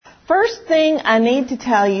First thing I need to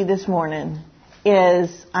tell you this morning is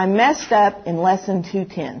I messed up in lesson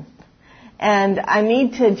 210. And I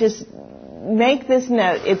need to just make this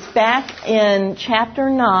note. It's back in chapter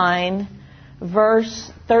 9, verse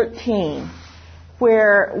 13,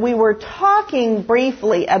 where we were talking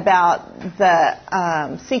briefly about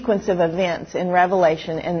the sequence of events in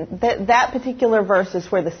Revelation. And that particular verse is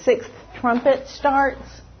where the sixth trumpet starts.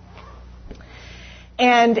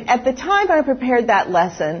 And at the time I prepared that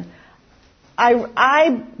lesson,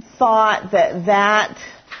 I thought that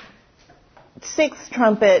sixth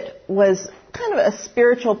trumpet was kind of a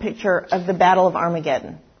spiritual picture of the Battle of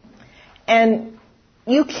Armageddon. And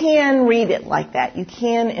you can read it like that. You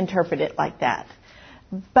can interpret it like that.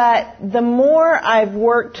 But the more I've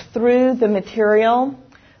worked through the material,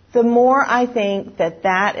 the more I think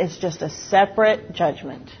that is just a separate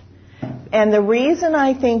judgment. And the reason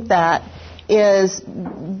I think that is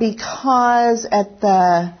because at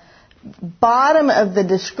the bottom of the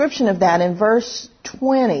description of that in verse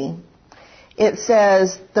 20, it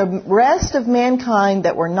says, the rest of mankind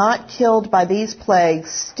that were not killed by these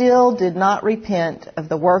plagues still did not repent of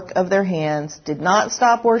the work of their hands, did not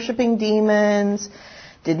stop worshiping demons,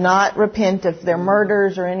 did not repent of their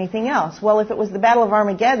murders or anything else. Well, if it was the Battle of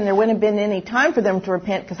Armageddon, there wouldn't have been any time for them to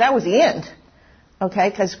repent because that was the end. Okay?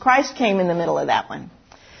 Because Christ came in the middle of that one.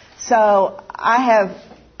 So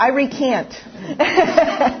I recant.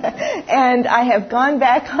 And I have gone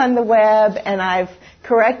back on the web and I've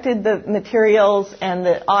corrected the materials and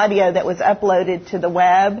the audio that was uploaded to the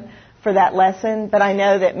web for that lesson. But I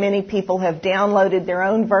know that many people have downloaded their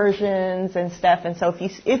own versions and stuff. And so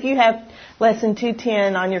if you have lesson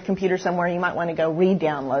 210 on your computer somewhere, you might want to go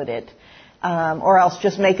re-download it. Or else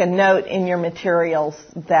just make a note in your materials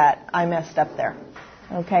that I messed up there.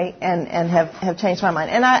 Okay, and have changed my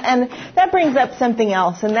mind. And that brings up something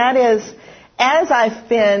else, and that is, as I've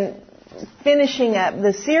been finishing up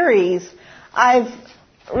the series, I've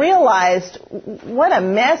realized what a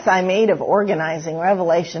mess I made of organizing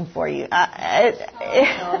Revelation for you. And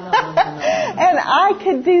I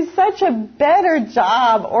could do such a better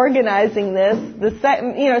job organizing this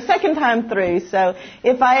second time through. So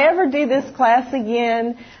if I ever do this class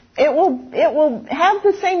again, it will have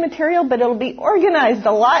the same material, but it'll be organized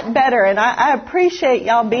a lot better. And I appreciate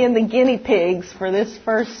y'all being the guinea pigs for this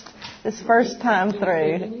first time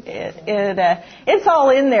through. It's all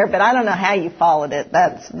in there, but I don't know how you followed it.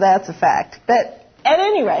 That's a fact. But at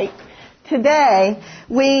any rate, today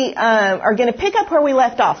we are going to pick up where we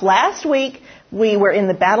left off. Last week we were in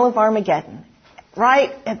the Battle of Armageddon,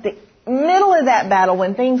 right at the middle of that battle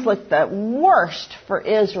when things looked the worst for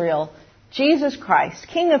Israel. Jesus Christ,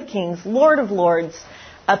 King of Kings, Lord of Lords,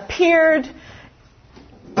 appeared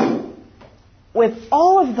with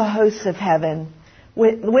all of the hosts of heaven,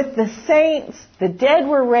 with the saints. The dead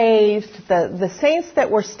were raised, the saints that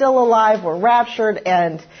were still alive were raptured,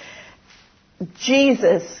 and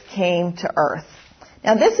Jesus came to earth.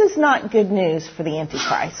 Now, this is not good news for the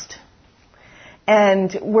Antichrist.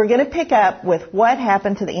 And we're going to pick up with what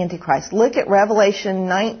happened to the Antichrist. Look at Revelation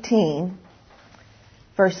 19.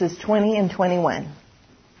 Verses 20 and 21.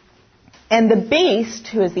 And the beast,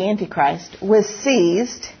 who is the Antichrist, was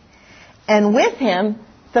seized, and with him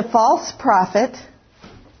the false prophet,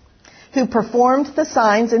 who performed the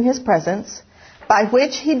signs in his presence, by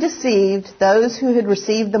which he deceived those who had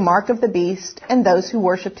received the mark of the beast and those who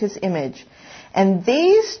worshipped his image. And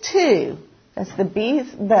these two, that's the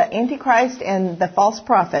beast, the Antichrist and the false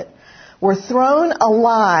prophet, were thrown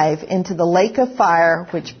alive into the lake of fire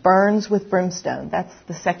which burns with brimstone. That's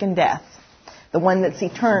the second death, the one that's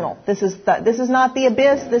eternal. This is not the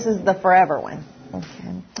abyss, this is the forever one.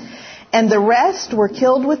 Okay. And the rest were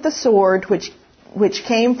killed with the sword which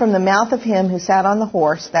came from the mouth of him who sat on the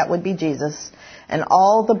horse, that would be Jesus, and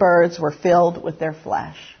all the birds were filled with their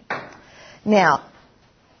flesh. Now,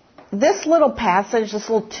 this little passage, this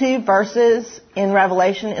little 2 verses in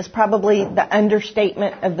Revelation is probably the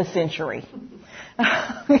understatement of the century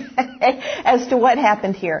as to what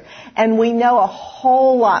happened here. And we know a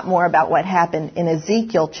whole lot more about what happened in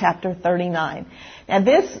Ezekiel chapter 39. Now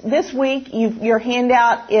this week, your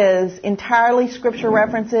handout is entirely scripture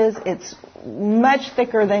references. It's much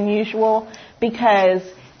thicker than usual because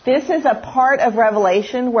this is a part of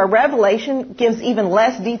Revelation where Revelation gives even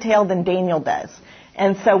less detail than Daniel does.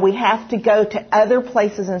 And so we have to go to other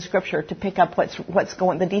places in Scripture to pick up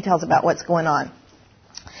the details about what's going on.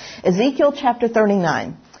 Ezekiel chapter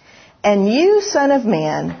 39. And you, son of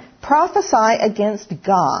man, prophesy against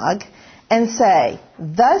Gog and say,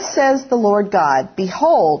 thus says the Lord God,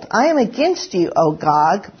 behold, I am against you, O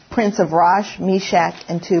Gog, prince of Rosh, Meshach,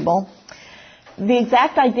 and Tubal. The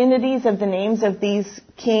exact identities of the names of these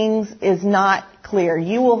kings is not clear.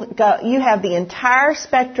 You have the entire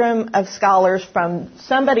spectrum of scholars, from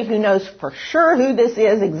somebody who knows for sure who this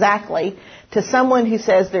is exactly to someone who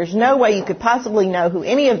says there's no way you could possibly know who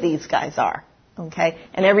any of these guys are, okay,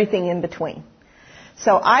 and everything in between.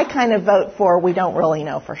 So I kind of vote for we don't really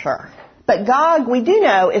know for sure. But Gog, we do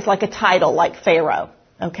know, is like a title, like Pharaoh.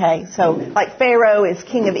 Okay, so like Pharaoh is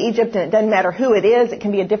king of Egypt, and it doesn't matter who it is. It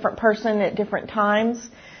can be a different person at different times.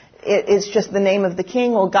 It's just the name of the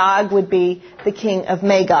king. Well, Gog would be the king of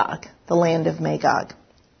Magog, the land of Magog.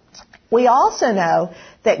 We also know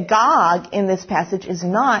that Gog in this passage is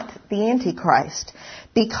not the Antichrist.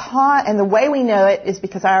 And the way we know it is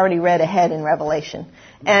because I already read ahead in Revelation.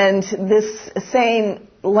 And this same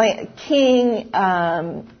king,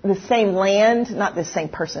 the same land, not the same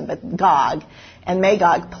person, but Gog and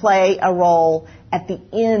Magog play a role at the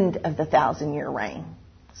end of the 1,000-year reign.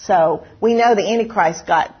 So we know the Antichrist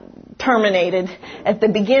got terminated at the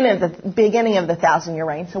beginning of the 1,000-year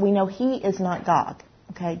reign. So we know he is not Gog.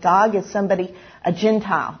 Okay, Gog is somebody, a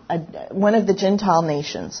Gentile, one of the Gentile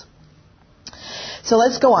nations. So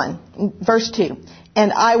let's go on. Verse 2.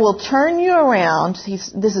 And I will turn you around.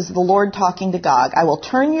 This is the Lord talking to Gog. I will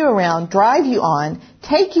turn you around, drive you on,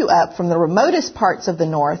 take you up from the remotest parts of the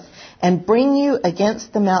north, and bring you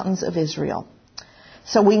against the mountains of Israel.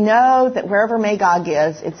 So we know that wherever Magog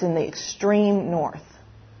is, it's in the extreme north.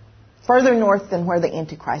 Further north than where the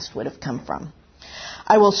Antichrist would have come from.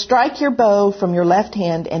 I will strike your bow from your left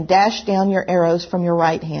hand and dash down your arrows from your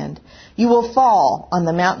right hand. You will fall on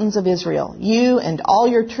the mountains of Israel, you and all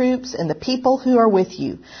your troops and the people who are with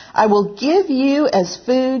you. I will give you as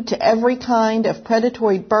food to every kind of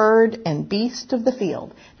predatory bird and beast of the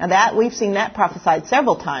field. Now that, we've seen that prophesied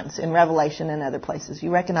several times in Revelation and other places.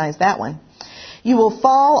 You recognize that one. You will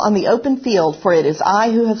fall on the open field, for it is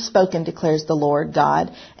I who have spoken, declares the Lord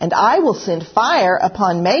God. And I will send fire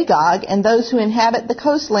upon Magog and those who inhabit the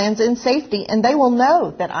coastlands in safety, and they will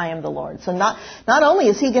know that I am the Lord. So not only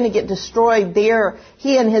is he going to get destroyed there,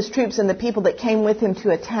 he and his troops and the people that came with him to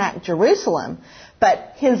attack Jerusalem,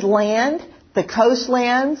 but his land, the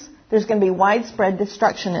coastlands, there's going to be widespread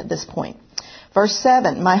destruction at this point. Verse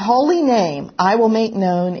 7, my holy name I will make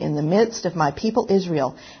known in the midst of my people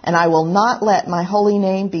Israel, and I will not let my holy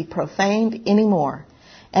name be profaned anymore.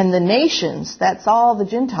 And the nations, that's all the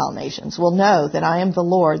Gentile nations, will know that I am the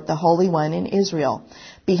Lord, the Holy One in Israel.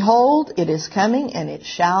 Behold, it is coming, and it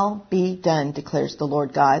shall be done, declares the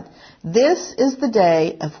Lord God. This is the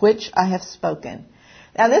day of which I have spoken.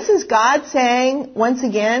 Now this is God saying, once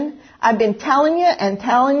again, I've been telling you and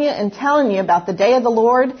telling you and telling you about the day of the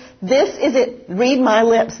Lord. This is it. Read my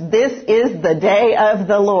lips. This is the day of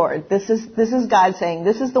the Lord. This is God saying,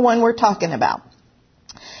 this is the one we're talking about.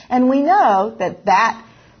 And we know that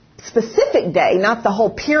specific day, not the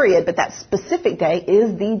whole period, but that specific day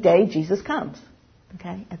is the day Jesus comes.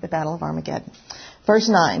 Okay, at the Battle of Armageddon. Verse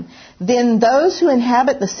 9, then those who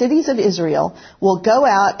inhabit the cities of Israel will go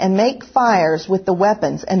out and make fires with the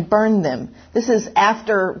weapons and burn them. This is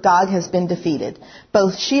after Gog has been defeated.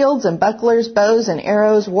 Both shields and bucklers, bows and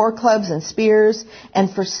arrows, war clubs and spears.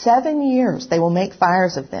 And for 7 years they will make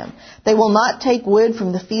fires of them. They will not take wood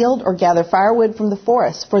from the field or gather firewood from the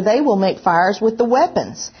forest, for they will make fires with the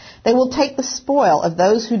weapons. They will take the spoil of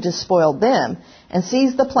those who despoiled them and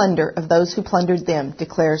seize the plunder of those who plundered them,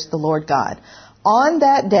 declares the Lord God. On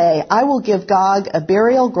that day, I will give Gog a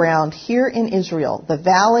burial ground here in Israel, the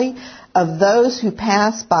valley of those who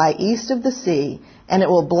pass by east of the sea, and it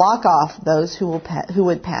will block off those who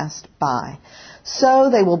would pass by. So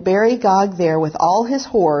they will bury Gog there with all his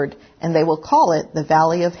horde, and they will call it the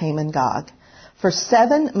Valley of Haman Gog. For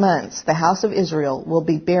 7 months, the house of Israel will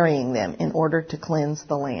be burying them in order to cleanse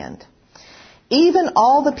the land. Even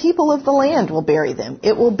all the people of the land will bury them.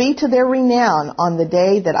 It will be to their renown on the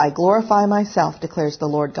day that I glorify myself, declares the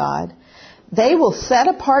Lord God. They will set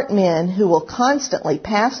apart men who will constantly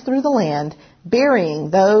pass through the land,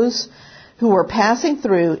 burying those who were passing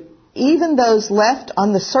through, even those left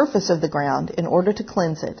on the surface of the ground, in order to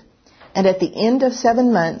cleanse it. And at the end of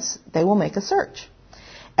 7 months, they will make a search.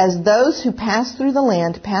 As those who pass through the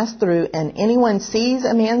land pass through, and anyone sees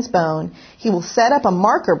a man's bone, he will set up a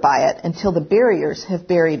marker by it until the buriers have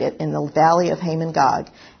buried it in the valley of Haman Gog.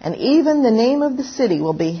 And even the name of the city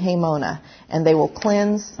will be Hamona, and they will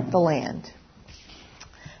cleanse the land.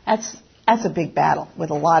 That's a big battle with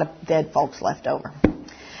a lot of dead folks left over.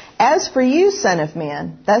 As for you, son of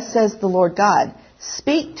man, thus says the Lord God,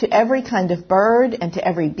 Speak to every kind of bird and to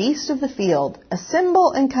every beast of the field.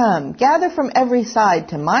 Assemble and come. Gather from every side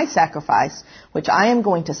to my sacrifice, which I am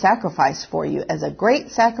going to sacrifice for you as a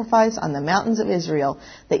great sacrifice on the mountains of Israel,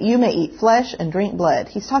 that you may eat flesh and drink blood.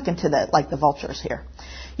 He's talking to the vultures here.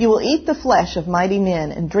 You will eat the flesh of mighty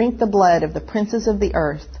men and drink the blood of the princes of the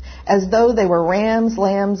earth, as though they were rams,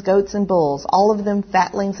 lambs, goats, and bulls, all of them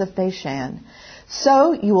fatlings of Bashan.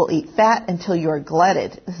 So you will eat fat until you are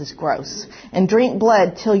glutted. This is gross. And drink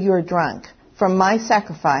blood till you are drunk from my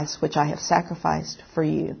sacrifice, which I have sacrificed for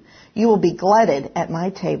you. You will be glutted at my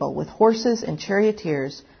table with horses and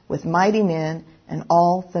charioteers, with mighty men and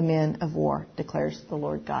all the men of war, declares the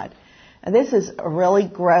Lord God. Now, this is really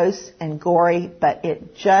gross and gory, but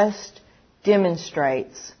it just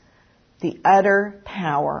demonstrates the utter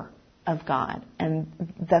power of God, and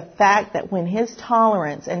the fact that when His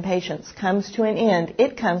tolerance and patience comes to an end,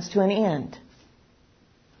 it comes to an end.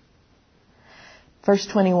 Verse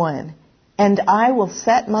 21, and I will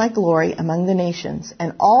set my glory among the nations,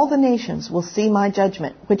 and all the nations will see my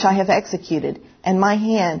judgment, which I have executed, and my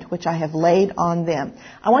hand, which I have laid on them.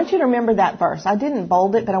 I want you to remember that verse. I didn't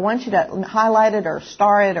bold it, but I want you to highlight it or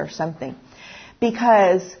star it or something,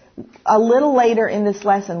 because a little later in this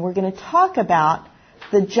lesson, we're going to talk about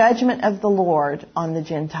the judgment of the Lord on the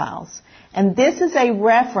Gentiles. And this is a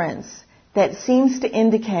reference that seems to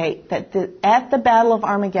indicate that at the Battle of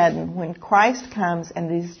Armageddon, when Christ comes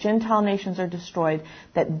and these Gentile nations are destroyed,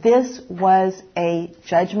 that this was a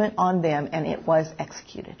judgment on them and it was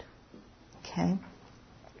executed. Okay?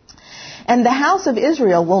 And the house of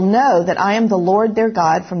Israel will know that I am the Lord their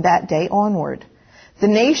God from that day onward. The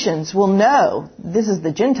nations will know, this is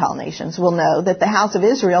the Gentile nations, will know that the house of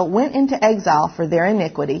Israel went into exile for their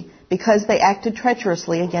iniquity because they acted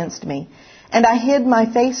treacherously against me. And I hid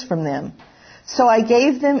my face from them. So I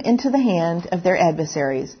gave them into the hand of their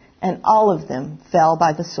adversaries, and all of them fell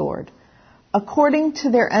by the sword. According to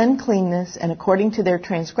their uncleanness and according to their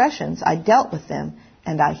transgressions, I dealt with them,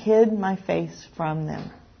 and I hid my face from them.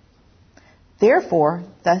 Therefore,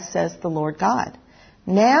 thus says the Lord God,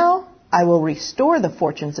 now I will restore the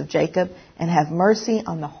fortunes of Jacob and have mercy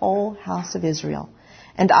on the whole house of Israel.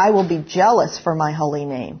 And I will be jealous for my holy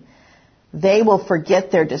name. They will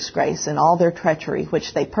forget their disgrace and all their treachery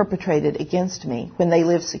which they perpetrated against me when they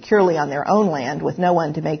lived securely on their own land with no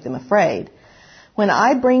one to make them afraid. When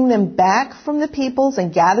I bring them back from the peoples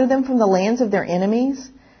and gather them from the lands of their enemies,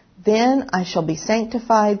 then I shall be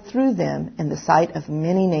sanctified through them in the sight of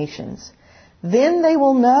many nations. Then they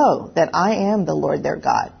will know that I am the Lord their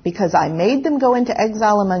God, because I made them go into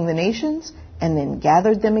exile among the nations and then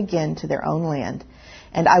gathered them again to their own land.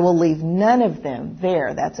 And I will leave none of them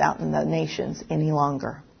there, that's out in the nations, any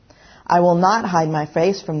longer. I will not hide my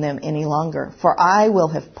face from them any longer, for I will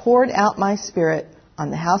have poured out my Spirit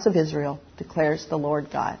on the house of Israel, declares the Lord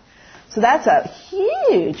God. So that's a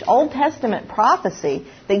huge Old Testament prophecy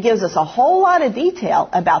that gives us a whole lot of detail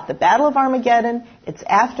about the Battle of Armageddon, its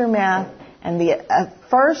aftermath, and the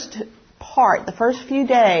first part, the first few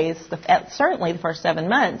days, certainly the first 7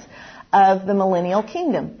 months, of the millennial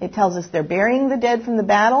kingdom. It tells us they're burying the dead from the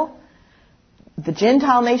battle, the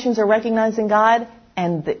Gentile nations are recognizing God,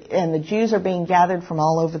 and the Jews are being gathered from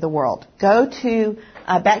all over the world. Go to,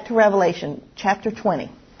 back to Revelation, chapter 20.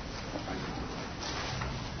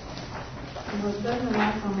 Well, doesn't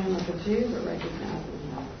that mean that the Jews are recognizing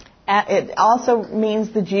him? It also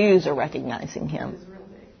means the Jews are recognizing him. It's real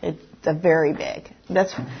big. It's a very big.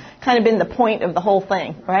 That's kind of been the point of the whole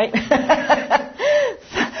thing, right?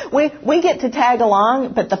 we get to tag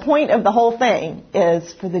along, but the point of the whole thing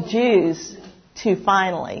is for the Jews to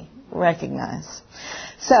finally recognize.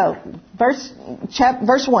 So, verse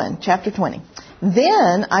 1, chapter 20.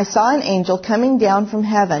 Then I saw an angel coming down from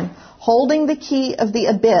heaven, holding the key of the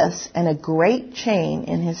abyss and a great chain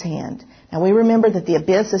in his hand. Now we remember that the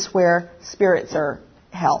abyss is where spirits are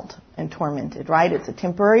held and tormented, right? It's a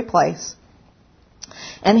temporary place.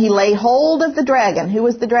 And he laid hold of the dragon. Who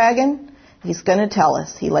was the dragon? He's going to tell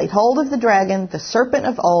us. He laid hold of the dragon, the serpent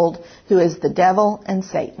of old, who is the devil and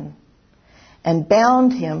Satan, and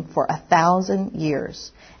bound him for 1,000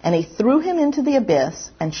 years. And he threw him into the abyss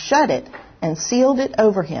and shut it and sealed it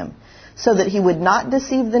over him, so that he would not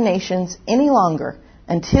deceive the nations any longer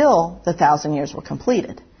until the 1,000 years were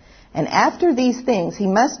completed. And after these things, he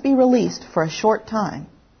must be released for a short time.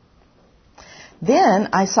 Then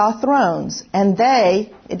I saw thrones, and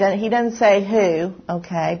he doesn't say who,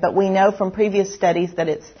 okay, but we know from previous studies that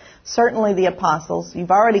it's certainly the apostles. You've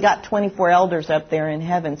already got 24 elders up there in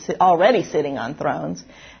heaven already sitting on thrones.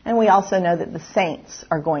 And we also know that the saints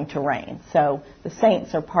are going to reign. So the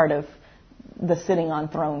saints are part of the sitting on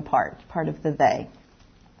throne part of the they.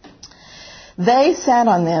 They sat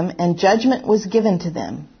on them, and judgment was given to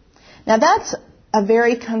them. Now that's a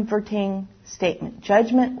very comforting statement.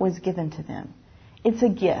 Judgment was given to them. It's a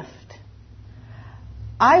gift.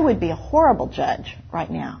 I would be a horrible judge right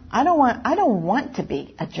now. I don't want to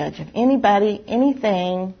be a judge of anybody,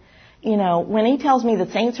 anything. You know, when he tells me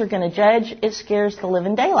the saints are going to judge, it scares the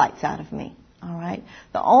living daylights out of me. All right?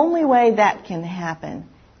 The only way that can happen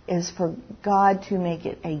is for God to make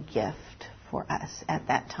it a gift for us at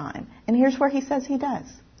that time. And here's where he says he does.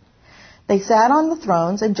 They sat on the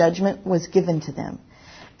thrones, and judgment was given to them.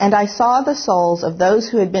 And I saw the souls of those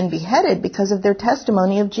who had been beheaded because of their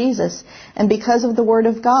testimony of Jesus and because of the word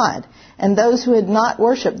of God, and those who had not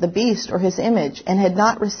worshipped the beast or his image and had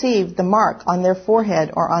not received the mark on their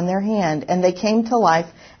forehead or on their hand, and they came to life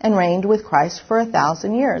and reigned with Christ for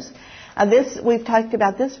 1,000 years. We've talked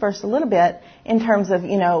about this verse a little bit in terms of,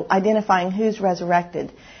 identifying who's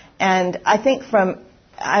resurrected. And I think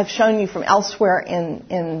I've shown you from elsewhere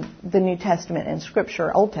in the New Testament and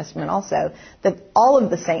Scripture, Old Testament also, that all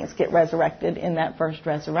of the saints get resurrected in that first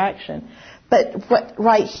resurrection. But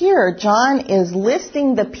right here, John is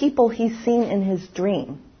listing the people he's seen in his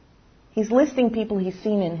dream. He's listing people he's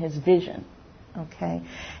seen in his vision. Okay?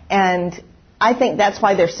 And I think that's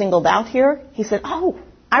why they're singled out here. He said, oh,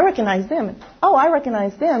 I recognize them. Oh, I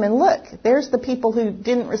recognize them. And look, there's the people who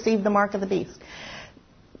didn't receive the mark of the beast.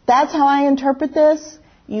 That's how I interpret this.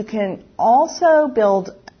 You can also build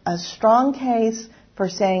a strong case for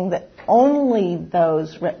saying that only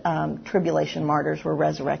those tribulation martyrs were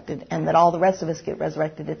resurrected and that all the rest of us get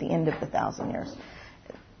resurrected at the end of the 1,000 years.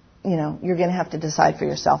 You're going to have to decide for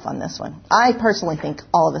yourself on this one. I personally think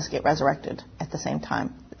all of us get resurrected at the same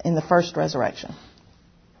time in the first resurrection.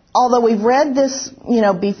 Although we've read this,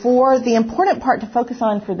 before, the important part to focus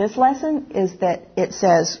on for this lesson is that it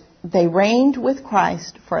says they reigned with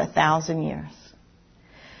Christ for 1,000 years.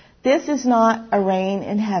 This is not a reign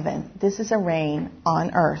in heaven. This is a reign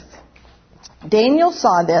on earth. Daniel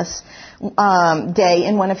saw this day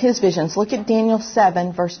in one of his visions. Look at Daniel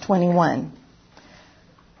 7, verse 21.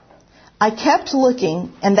 I kept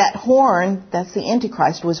looking, and that horn, that's the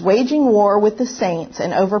Antichrist, was waging war with the saints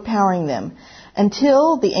and overpowering them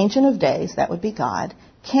until the Ancient of Days, that would be God,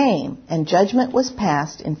 came, and judgment was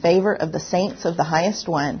passed in favor of the saints of the Highest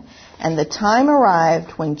One, and the time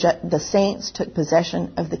arrived when the saints took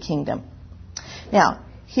possession of the kingdom. Now,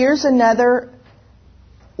 here's another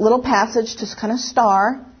little passage to kind of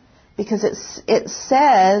star, because it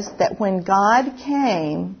says that when God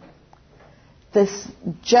came, this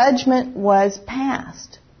judgment was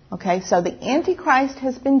passed. Okay, so the Antichrist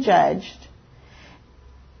has been judged.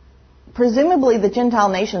 Presumably the Gentile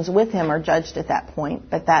nations with him are judged at that point,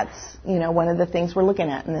 but that's, one of the things we're looking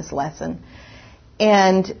at in this lesson.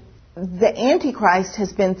 And the Antichrist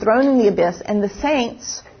has been thrown in the abyss, and the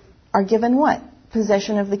saints are given what?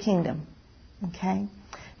 Possession of the kingdom. Okay?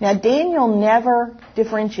 Now, Daniel never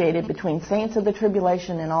differentiated between saints of the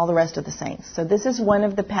tribulation and all the rest of the saints. So this is one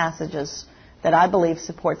of the passages that I believe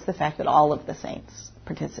supports the fact that all of the saints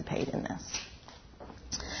participate in this.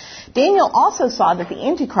 Daniel also saw that the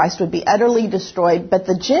Antichrist would be utterly destroyed, but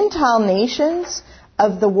the Gentile nations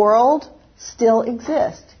of the world still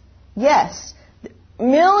exist. Yes,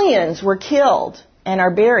 millions were killed and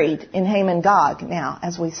are buried in Haman Gog now,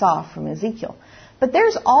 as we saw from Ezekiel. But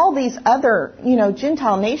there's all these other,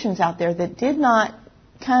 Gentile nations out there that did not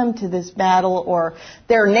come to this battle, or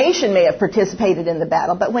their nation may have participated in the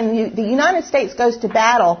battle. But when the United States goes to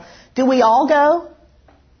battle, do we all go?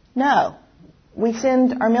 No. We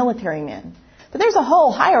send our military men. But there's a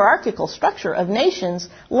whole hierarchical structure of nations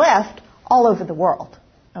left all over the world,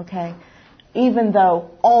 okay? Even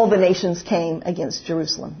though all the nations came against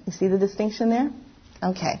Jerusalem. You see the distinction there?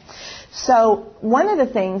 Okay. So one of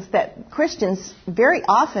the things that Christians very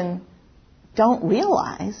often don't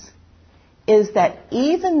realize is that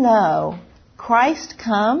even though Christ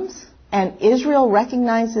comes and Israel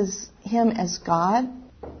recognizes him as God,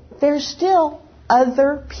 there's still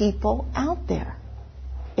other people out there.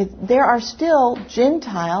 There are still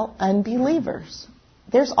Gentile unbelievers.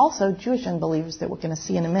 There's also Jewish unbelievers that we're going to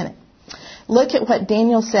see in a minute. Look at what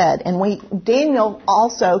Daniel said, and Daniel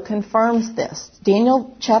also confirms this.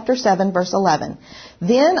 Daniel chapter 7, verse 11.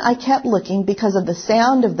 Then I kept looking because of the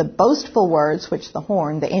sound of the boastful words which the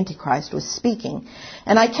horn, the Antichrist, was speaking.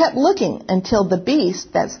 And I kept looking until the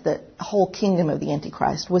beast, that's the whole kingdom of the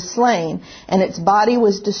Antichrist, was slain, and its body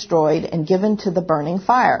was destroyed and given to the burning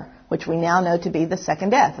fire, which we now know to be the second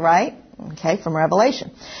death, right? Okay, from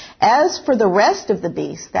Revelation. As for the rest of the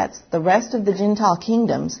beasts, that's the rest of the Gentile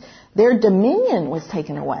kingdoms, their dominion was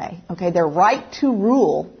taken away. Okay, their right to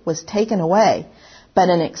rule was taken away. but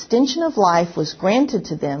an extension of life was granted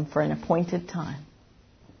to them for an appointed time.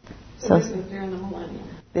 So this is during the millennium.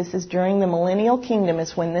 This is during the millennial kingdom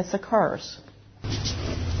is when this occurs.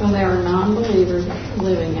 So there are non-believers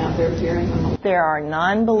living out there during the millennium. There are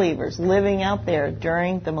non-believers living out there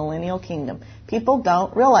during the millennial kingdom. People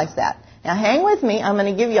don't realize that. Now hang with me. I'm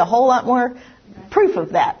going to give you a whole lot more proof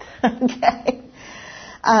of that. Okay.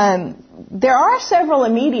 There are several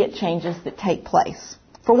immediate changes that take place.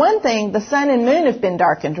 For one thing, the sun and moon have been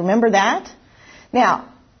darkened. Remember that? Now,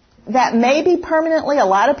 that may be permanently. A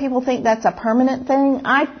lot of people think that's a permanent thing.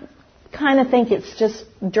 I kind of think it's just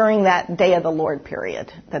during that day of the Lord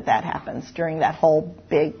period that happens, during that whole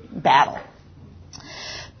big battle.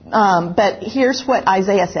 But here's what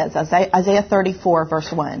Isaiah says, Isaiah 34,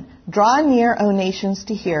 verse 1. Draw near, O nations,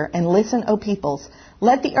 to hear, and listen, O peoples.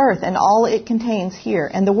 Let the earth and all it contains hear,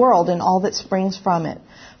 and the world and all that springs from it.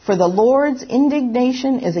 For the Lord's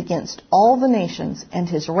indignation is against all the nations, and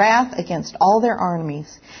his wrath against all their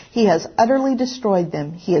armies. He has utterly destroyed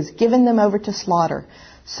them. He has given them over to slaughter.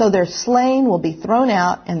 So their slain will be thrown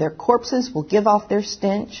out, and their corpses will give off their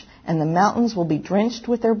stench, and the mountains will be drenched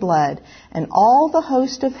with their blood, and all the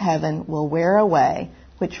host of heaven will wear away,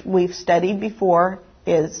 which we've studied before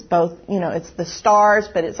is both, it's the stars,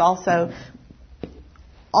 but it's also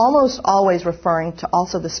almost always referring to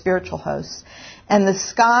also the spiritual hosts. And the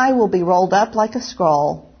sky will be rolled up like a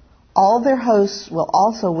scroll. All their hosts will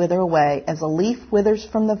also wither away, as a leaf withers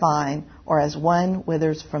from the vine, or as one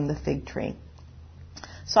withers from the fig tree.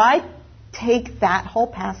 So I take that whole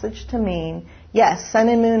passage to mean, yes, sun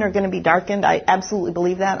and moon are going to be darkened. I absolutely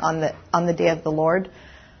believe that on the day of the Lord.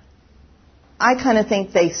 I kind of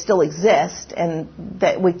think they still exist and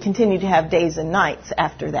that we continue to have days and nights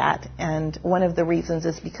after that. And one of the reasons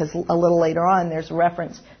is because a little later on there's a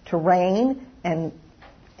reference to rain and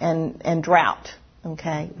drought,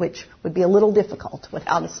 okay, which would be a little difficult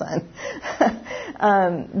without a sun.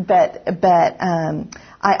 But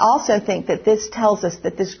I also think that this tells us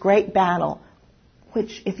that this great battle,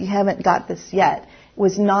 which if you haven't got this yet,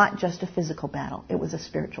 was not just a physical battle. It was a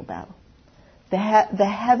spiritual battle. The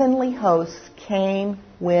heavenly hosts came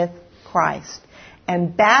with Christ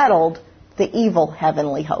and battled the evil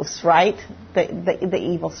heavenly hosts, right? The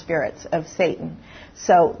evil spirits of Satan.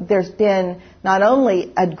 So there's been not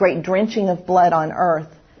only a great drenching of blood on earth,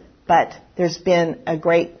 but there's been a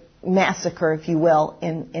great massacre, if you will,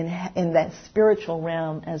 in that spiritual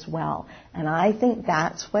realm as well. And I think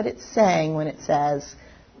that's what it's saying when it says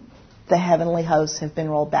the heavenly hosts have been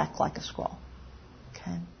rolled back like a scroll.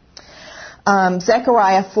 Okay.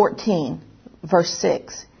 Zechariah 14, verse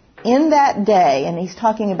 6. In that day, and he's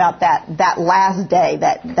talking about that last day,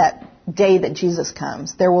 that day that Jesus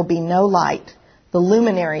comes, there will be no light. The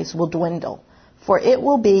luminaries will dwindle. For it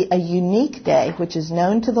will be a unique day which is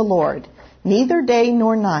known to the Lord, neither day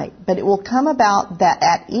nor night. But it will come about that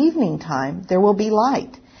at evening time there will be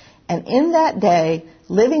light. And in that day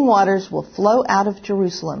living waters will flow out of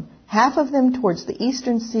Jerusalem, half of them towards the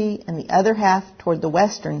eastern sea and the other half toward the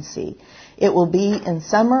western sea. It will be in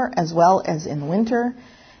summer as well as in winter,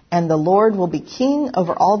 and the Lord will be king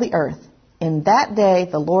over all the earth. In that day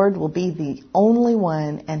the Lord will be the only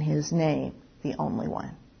one, and his name the only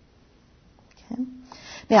one. Okay.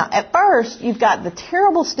 Now, at first, you've got the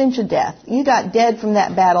terrible stench of death. You got dead from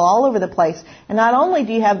that battle all over the place. And not only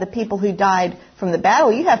do you have the people who died from the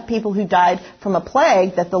battle, you have people who died from a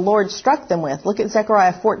plague that the Lord struck them with. Look at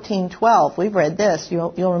Zechariah 14:12. We've read this.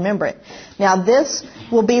 You'll remember it. Now, this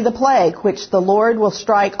will be the plague which the Lord will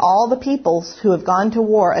strike all the peoples who have gone to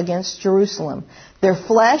war against Jerusalem. Their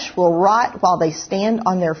flesh will rot while they stand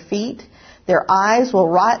on their feet. Their eyes will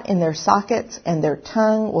rot in their sockets, and their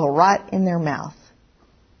tongue will rot in their mouth.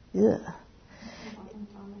 Ugh.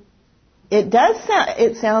 It does sound.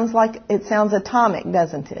 It sounds atomic,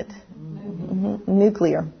 doesn't it? Mm-hmm.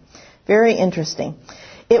 Nuclear. Very interesting.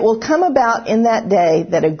 It will come about in that day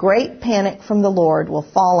that a great panic from the Lord will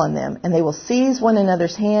fall on them, and they will seize one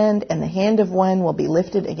another's hand, and the hand of one will be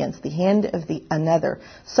lifted against the hand of the another.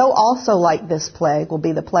 So also, like this plague, will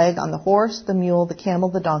be the plague on the horse, the mule, the camel,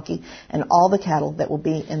 the donkey, and all the cattle that will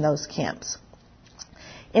be in those camps.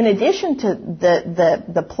 In addition to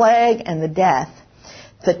the plague and the death,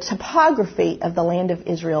 the topography of the land of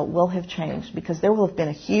Israel will have changed because there will have been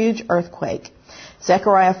a huge earthquake.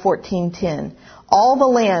 Zechariah 14:10. All the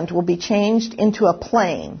land will be changed into a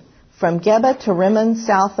plain from Geba to Rimmon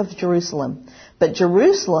south of Jerusalem. But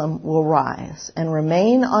Jerusalem will rise and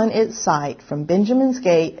remain on its site from Benjamin's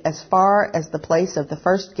gate as far as the place of the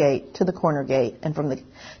first gate to the corner gate, and from the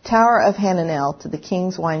tower of Hananel to the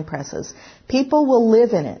king's wine presses. People will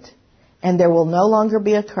live in it, and there will no longer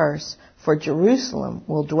be a curse, for Jerusalem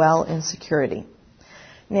will dwell in security.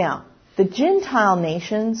 Now, the Gentile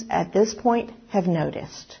nations at this point have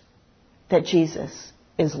noticed that Jesus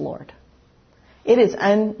is Lord. It is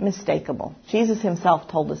unmistakable. Jesus himself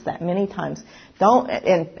told us that many times.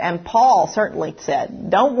 And Paul certainly said,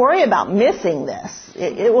 don't worry about missing this.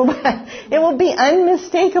 It will be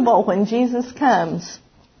unmistakable when Jesus comes.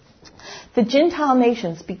 The Gentile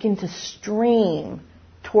nations begin to stream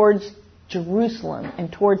towards Jerusalem and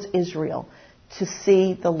towards Israel to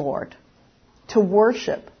see the Lord, to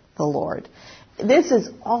worship the Lord. This is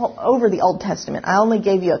all over the Old Testament. I only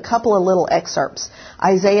gave you a couple of little excerpts.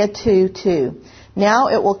 Isaiah 2:2. Now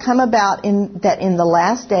it will come about that in the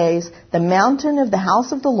last days the mountain of the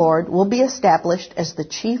house of the Lord will be established as the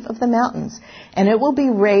chief of the mountains, and it will be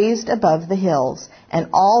raised above the hills, and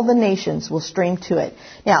all the nations will stream to it.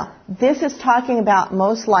 Now, this is talking about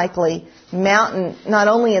most likely mountain, not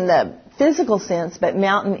only in the physical sense, but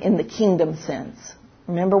mountain in the kingdom sense.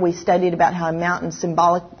 Remember we studied about how a mountain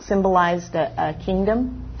symbolized a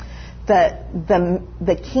kingdom?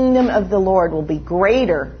 The kingdom of the Lord will be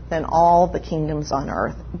greater than all the kingdoms on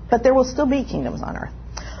earth. But there will still be kingdoms on earth.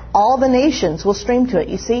 All the nations will stream to it.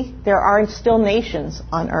 You see, there are still nations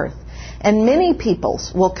on earth. And many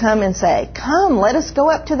peoples will come and say, come, let us go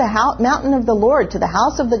up to the mountain of the Lord, to the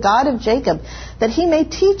house of the God of Jacob, that he may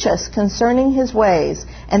teach us concerning his ways,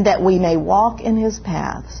 and that we may walk in his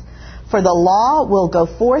paths. For the law will go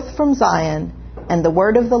forth from Zion, and the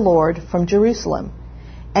word of the Lord from Jerusalem.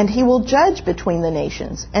 And he will judge between the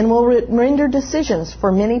nations, and will render decisions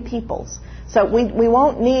for many peoples. So we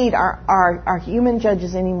won't need our human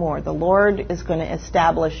judges anymore. The Lord is going to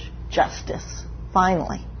establish justice,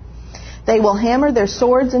 finally. They will hammer their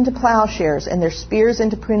swords into plowshares and their spears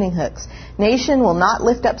into pruning hooks. Nation will not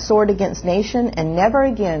lift up sword against nation, and never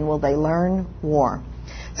again will they learn war.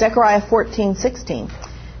 Zechariah 14:16.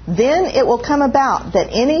 Then it will come about that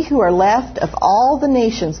any who are left of all the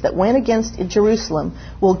nations that went against Jerusalem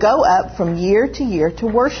will go up from year to year to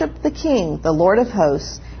worship the King, the Lord of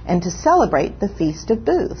hosts, and to celebrate the Feast of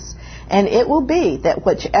Booths. And it will be that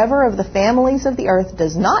whichever of the families of the earth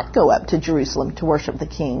does not go up to Jerusalem to worship the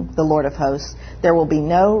King, the Lord of hosts, there will be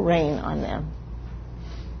no rain on them.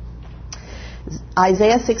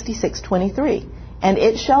 Isaiah 66:23. And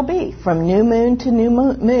it shall be from new moon to new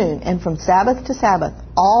moon, and from Sabbath to Sabbath,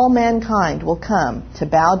 all mankind will come to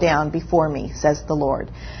bow down before me, says the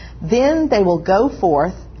Lord. Then they will go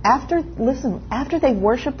forth, after they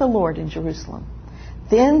worship the Lord in Jerusalem,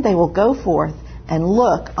 then they will go forth and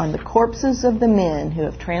look on the corpses of the men who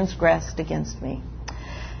have transgressed against me.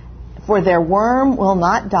 For their worm will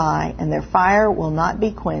not die, and their fire will not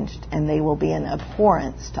be quenched, and they will be an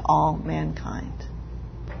abhorrence to all mankind.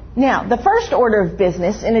 Now, the first order of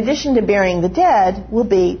business, in addition to burying the dead, will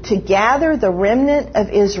be to gather the remnant of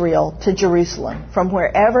Israel to Jerusalem from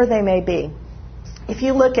wherever they may be. If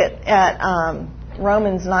you look at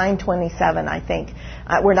Romans 9:27, I think,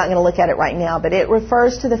 we're not going to look at it right now, but it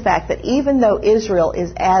refers to the fact that even though Israel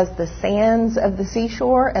is as the sands of the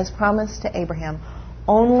seashore, as promised to Abraham,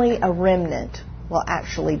 only a remnant will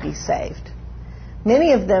actually be saved.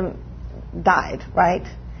 Many of them died, right?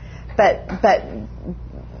 But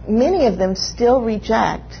many of them still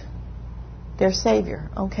reject their Savior,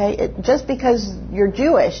 okay? Just because you're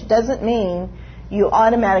Jewish doesn't mean you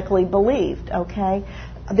automatically believed, okay?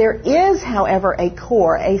 There is, however, a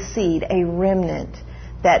core, a seed, a remnant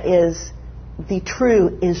that is the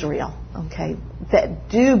true Israel, okay, that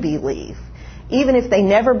do believe. Even if they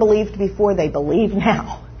never believed before, they believe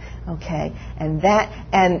now, okay?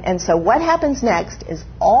 And so what happens next is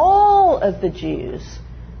all of the Jews,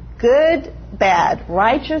 good, bad,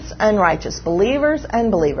 righteous, unrighteous, believers,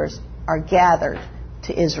 unbelievers, are gathered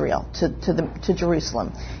to Israel, to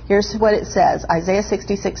Jerusalem. Here's what it says, Isaiah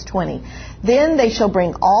 66:20. Then they shall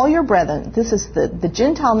bring all your brethren, this is the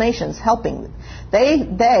Gentile nations helping.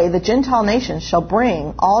 The Gentile nations, shall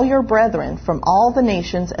bring all your brethren from all the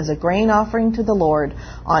nations as a grain offering to the Lord,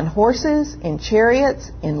 on horses, in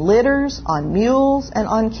chariots, in litters, on mules, and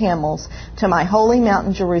on camels, to my holy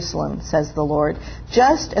mountain Jerusalem, says the Lord,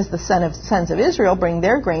 just as the sons of Israel bring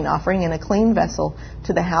their grain offering in a clean vessel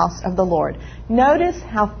to the house of the Lord. Notice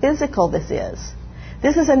how physical this is.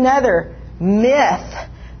 This is another myth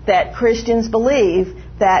that Christians believe,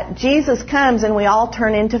 that Jesus comes and we all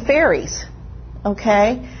turn into fairies.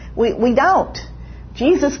 Okay? We don't.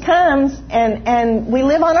 Jesus comes and we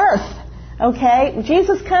live on earth. Okay?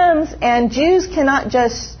 Jesus comes and Jews cannot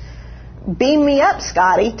just beam me up,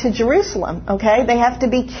 Scotty, to Jerusalem. Okay? They have to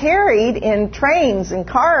be carried in trains and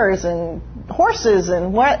cars and horses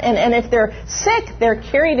and if they're sick, they're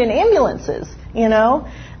carried in ambulances, you know.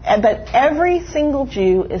 But every single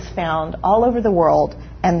Jew is found all over the world,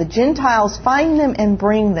 and the Gentiles find them and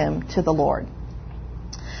bring them to the Lord.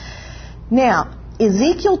 Now,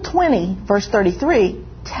 Ezekiel 20, verse 33,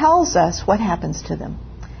 tells us what happens to them.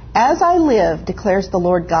 As I live, declares the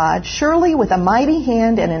Lord God, surely with a mighty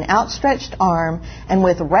hand and an outstretched arm, and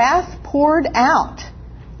with wrath poured out,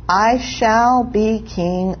 I shall be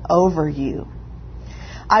king over you.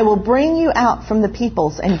 I will bring you out from the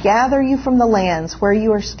peoples and gather you from the lands where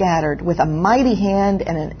you are scattered with a mighty hand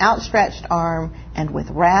and an outstretched arm and with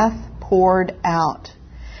wrath poured out.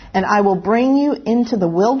 And I will bring you into the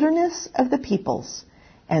wilderness of the peoples,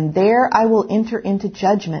 and there I will enter into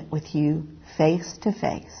judgment with you face to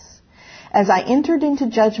face. As I entered into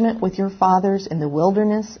judgment with your fathers in the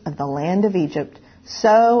wilderness of the land of Egypt,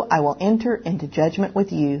 so I will enter into judgment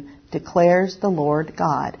with you, declares the Lord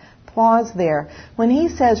God. Pause there. When he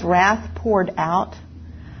says wrath poured out,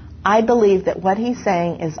 I believe that what he's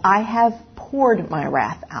saying is I have poured my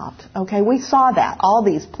wrath out. Okay, we saw that. All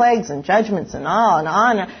these plagues and judgments and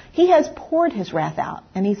on. He has poured his wrath out.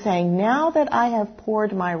 And he's saying, now that I have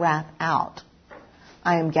poured my wrath out,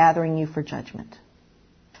 I am gathering you for judgment.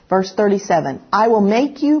 Verse 37, I will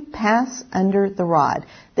make you pass under the rod.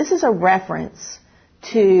 This is a reference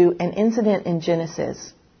to an incident in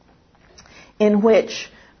Genesis in which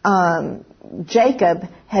Jacob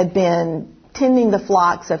had been tending the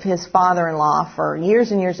flocks of his father-in-law for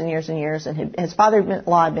years and years and years and years, and his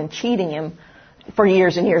father-in-law had been cheating him for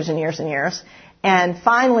years and years and years and years. And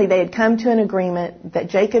finally they had come to an agreement that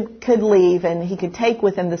Jacob could leave and he could take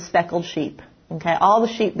with him the speckled sheep. Okay, all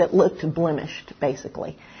the sheep that looked blemished,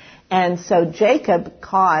 basically. And so Jacob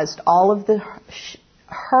caused all of the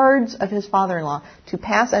herds of his father-in-law to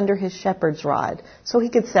pass under his shepherd's rod so he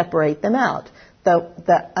could separate them out.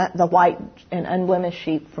 The white and unblemished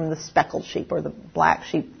sheep from the speckled sheep, or the black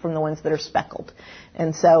sheep from the ones that are speckled.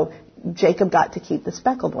 And so Jacob got to keep the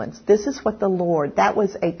speckled ones. This is what that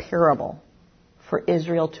was a parable for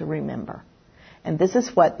Israel to remember. And this is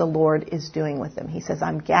what the Lord is doing with them. He says,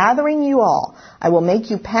 I'm gathering you all. I will make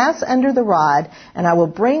you pass under the rod, and I will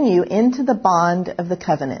bring you into the bond of the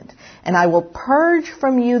covenant. And I will purge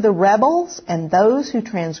from you the rebels and those who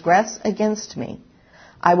transgress against me.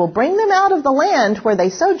 I will bring them out of the land where they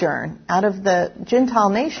sojourn, out of the Gentile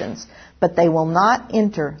nations, but they will not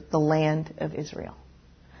enter the land of Israel.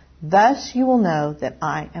 Thus you will know that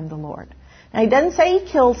I am the Lord. Now, he doesn't say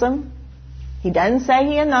he kills them. He doesn't say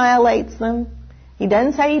he annihilates them. He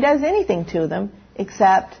doesn't say he does anything to them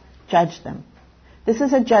except judge them. This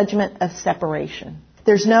is a judgment of separation.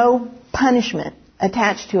 There's no punishment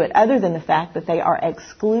attached to it other than the fact that they are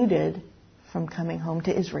excluded from coming home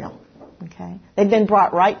to Israel. Okay? They've been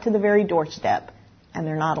brought right to the very doorstep, and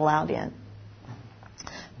they're not allowed in.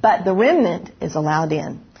 But the remnant is allowed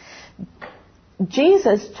in.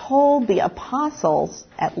 Jesus told the apostles,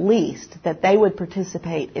 at least, that they would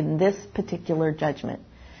participate in this particular judgment.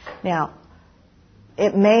 Now,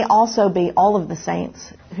 it may also be all of the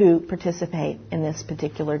saints who participate in this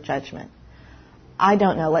particular judgment. I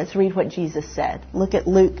don't know. Let's read what Jesus said. Look at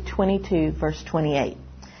Luke 22, verse 28.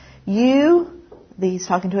 You, he's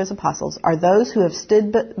talking to his apostles, are those who have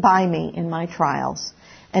stood by me in my trials.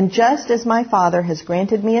 And just as my Father has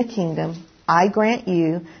granted me a kingdom, I grant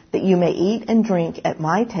you that you may eat and drink at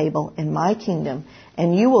my table in my kingdom,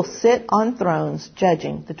 and you will sit on thrones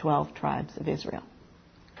judging the 12 tribes of Israel.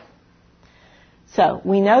 So,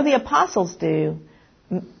 we know the apostles do.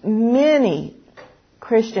 Many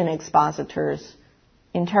Christian expositors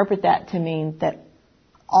interpret that to mean that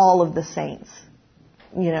all of the saints,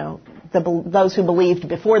 those who believed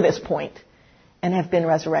before this point and have been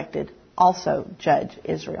resurrected, also judge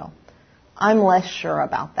Israel. I'm less sure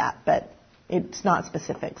about that, but it's not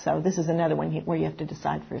specific. So this is another one where you have to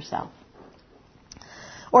decide for yourself.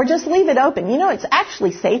 Or just leave it open. It's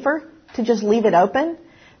actually safer to just leave it open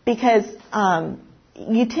because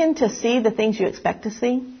you tend to see the things you expect to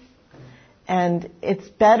see. And it's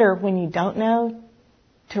better when you don't know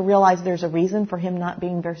to realize there's a reason for him not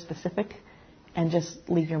being very specific and just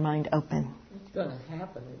leave your mind open. It's going to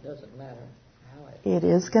happen. It doesn't matter how it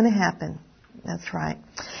is going to happen. That's right.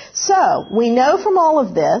 So, we know from all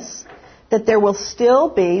of this that there will still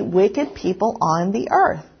be wicked people on the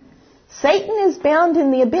earth. Satan is bound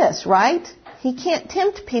in the abyss, right? He can't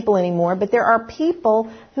tempt people anymore, but there are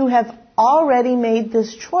people who have already made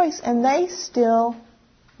this choice and they still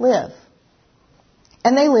live.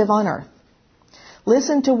 And they live on earth.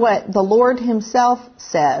 Listen to what the Lord himself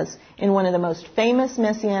says in one of the most famous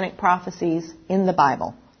messianic prophecies in the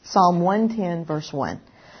Bible. Psalm 110, verse 1.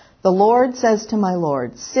 The Lord says to my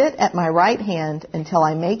Lord, sit at my right hand until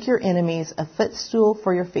I make your enemies a footstool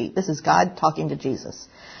for your feet. This is God talking to Jesus.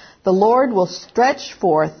 The Lord God will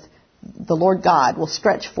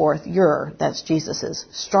stretch forth that's Jesus's,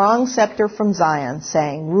 strong scepter from Zion,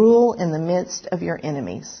 saying, rule in the midst of your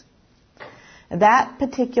enemies. That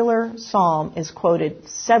particular psalm is quoted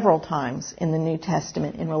several times in the New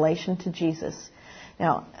Testament in relation to Jesus.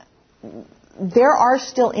 Now, there are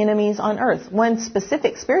still enemies on earth. One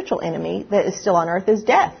specific spiritual enemy that is still on earth is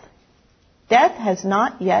death. Death has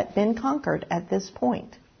not yet been conquered at this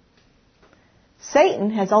point.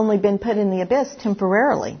 Satan has only been put in the abyss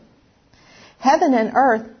temporarily. Heaven and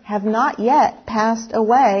earth have not yet passed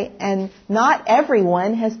away, and not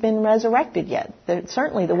everyone has been resurrected yet.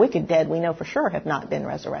 Certainly the wicked dead, we know for sure, have not been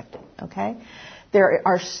resurrected. Okay? There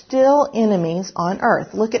are still enemies on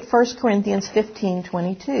earth. Look at 1 Corinthians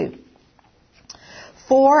 15:22.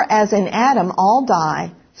 For as in Adam all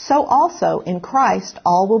die, so also in Christ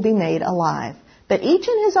all will be made alive, but each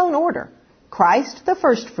in his own order. Christ the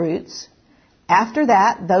firstfruits. After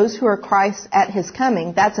that, those who are Christ at his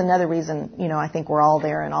coming. That's another reason, I think we're all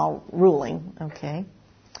there and all ruling. Okay.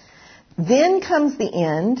 Then comes the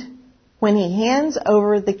end, when he hands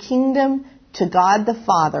over the kingdom to God the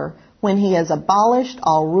Father, when he has abolished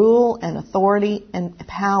all rule and authority and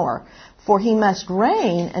power. For he must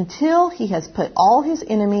reign until he has put all his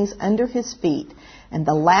enemies under his feet, and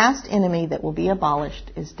the last enemy that will be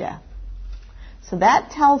abolished is death. So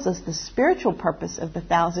that tells us the spiritual purpose of the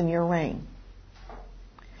 1,000-year reign.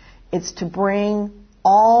 It's to bring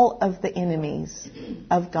all of the enemies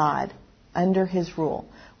of God under his rule.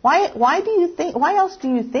 Why else do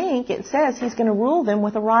you think it says he's going to rule them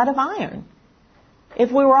with a rod of iron?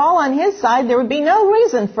 If we were all on his side, there would be no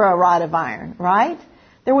reason for a rod of iron, right?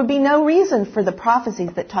 There would be no reason for the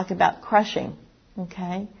prophecies that talk about crushing.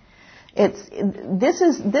 Okay? This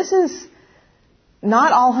is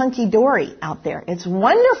not all hunky-dory out there. It's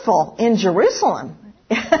wonderful in Jerusalem.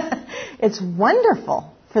 It's wonderful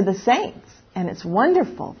for the saints, and it's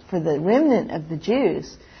wonderful for the remnant of the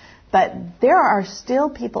Jews. But there are still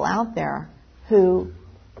people out there who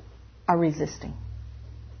are resisting.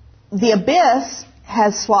 The abyss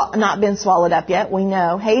has not been swallowed up yet, we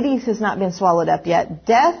know. Hades has not been swallowed up yet.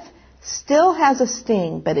 Death still has a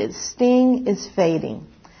sting, but its sting is fading.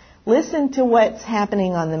 Listen to what's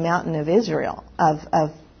happening on the mountain of Israel,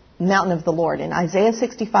 of mountain of the Lord, in Isaiah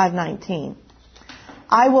 65:19.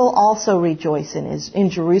 I will also rejoice in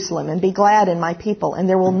Jerusalem and be glad in my people, and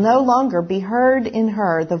there will no longer be heard in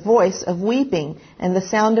her the voice of weeping and the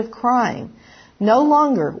sound of crying. No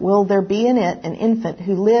longer will there be in it an infant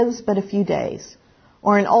who lives but a few days,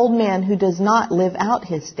 or an old man who does not live out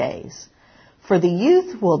his days. For the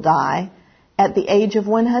youth will die at the age of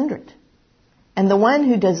 100, and the one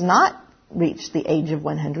who does not reach the age of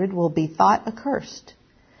 100 will be thought accursed.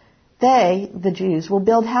 They, the Jews, will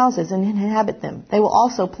build houses and inhabit them. They will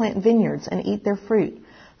also plant vineyards and eat their fruit.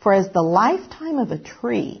 For as the lifetime of a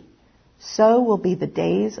tree, so will be the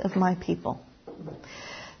days of my people.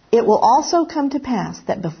 It will also come to pass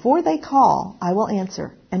that before they call, I will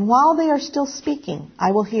answer, and while they are still speaking,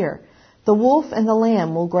 I will hear. The wolf and the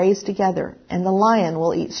lamb will graze together, and the lion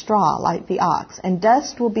will eat straw like the ox, and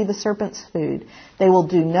dust will be the serpent's food. They will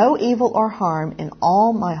do no evil or harm in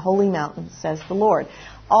all my holy mountains, says the Lord.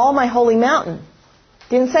 All my holy mountain.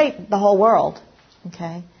 Didn't say the whole world.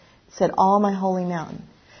 Okay? It said all my holy mountain.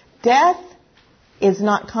 Death is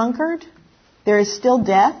not conquered. There is still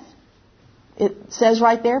death. It says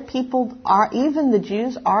right there, even the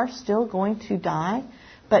Jews are still going to die,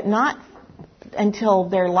 but not until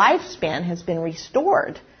their lifespan has been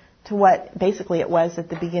restored to what basically it was at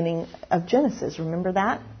the beginning of Genesis. Remember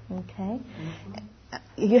that? Okay.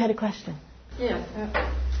 You had a question. Yeah.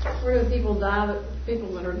 Where do people die? The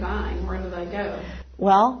people that are dying, where do they go?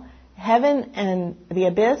 Well, heaven and the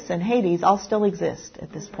abyss and Hades all still exist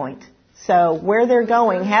at this point. So where they're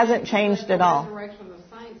going hasn't changed at all. The resurrection of the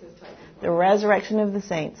saints has taken place. The resurrection of the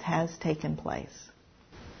saints has taken place.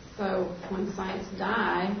 So when saints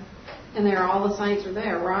die, and all the saints are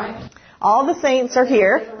there, right? All the saints are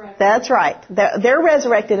here. That's right. They're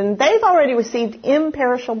resurrected, and they've already received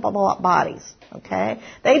imperishable bodies. Okay?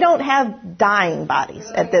 They don't have dying bodies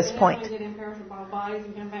at this point. Get imperishable bodies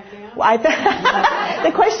and come back down?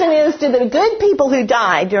 The question is, do the good people who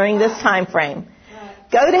die during this time frame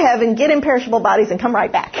go to heaven, get imperishable bodies, and come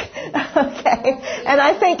right back? Okay? And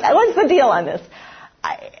I think, what's the deal on this?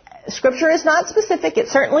 Scripture is not specific. It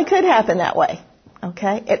certainly could happen that way.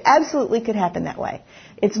 Okay? It absolutely could happen that way.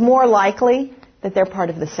 It's more likely that they're part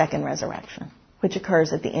of the second resurrection, which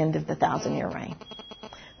occurs at the end of the 1,000-year reign,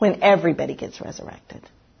 when everybody gets resurrected,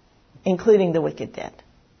 including the wicked dead.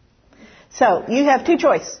 So you have two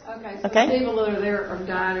choices. Okay, so Okay? the people that are there are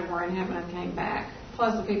died and were in heaven and came back,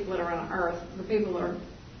 plus the people that are on earth. The people that are...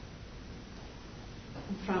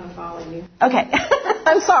 I'm trying to follow you. Okay.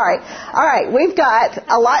 I'm sorry. All right. We've got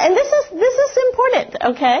a lot, and this is important,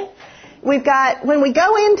 okay? We've got, when we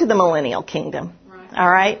go into the millennial kingdom, Right. all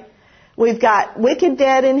right, we've got wicked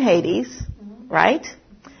dead in Hades, right?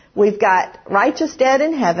 We've got righteous dead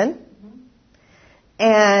in heaven,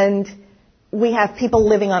 and we have people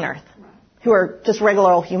living on earth who are just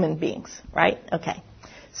regular old human beings, right? Okay.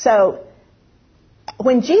 So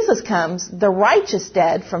when Jesus comes, the righteous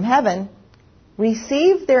dead from heaven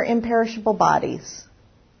receive their imperishable bodies,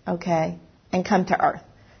 okay, and come to earth.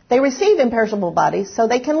 They receive imperishable bodies so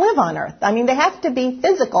they can live on earth. I mean, they have to be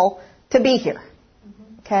physical to be here,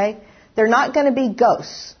 okay? They're not going to be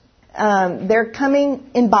ghosts. They're coming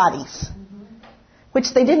in bodies,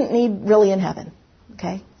 which they didn't need really in heaven,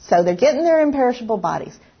 okay? So they're getting their imperishable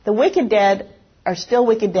bodies. The wicked dead are still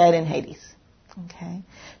wicked dead in Hades, okay?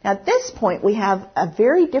 Now, at this point, we have a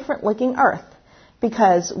very different looking earth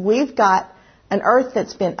because we've got an earth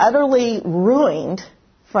that's been utterly ruined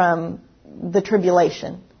from the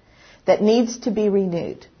tribulation that needs to be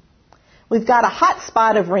renewed. We've got a hot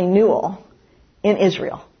spot of renewal in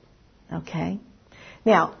Israel. Okay?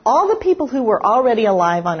 Now, all the people who were already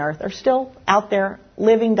alive on earth are still out there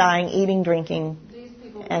living, dying, eating, drinking. These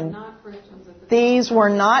people And were not Christians at the time. these were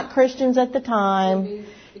not Christians at the time.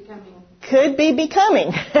 Could be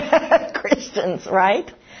becoming Christians, right?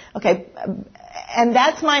 Okay, and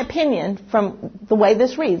that's my opinion from the way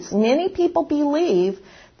this reads. Many people believe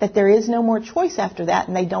that there is no more choice after that,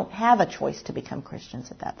 and they don't have a choice to become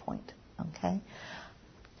Christians at that point. Okay?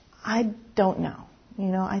 I don't know. You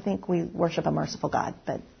know, I think we worship a merciful God,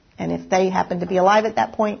 and if they happen to be alive at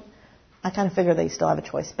that point, I kind of figure they still have a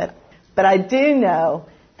choice. But I do know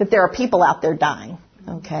that there are people out there dying,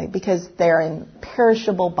 okay, because they're in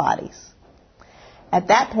perishable bodies. At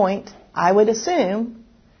that point, I would assume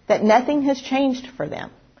that nothing has changed for them.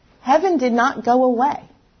 Heaven did not go away.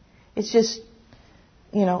 It's just,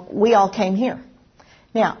 you know, we all came here.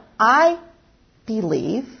 Now, I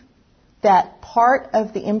believe that part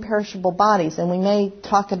of the imperishable bodies, and we may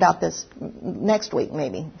talk about this next week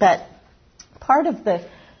maybe, but part of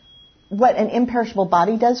what an imperishable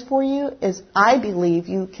body does for you is I believe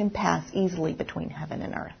you can pass easily between heaven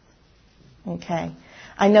and earth. Okay?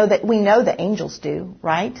 I know that we know the angels do,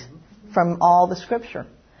 right? From all the scripture.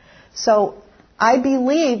 So I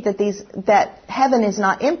believe that heaven is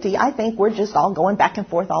not empty. I think we're just all going back and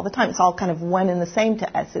forth all the time. It's all kind of one and the same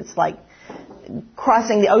to us. It's like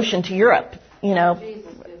crossing the ocean to Europe, you know.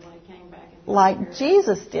 Like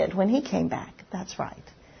Jesus did when he came back. That's right.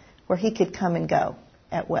 Where he could come and go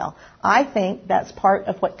at will. I think that's part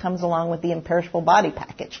of what comes along with the imperishable body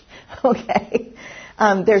package. Okay?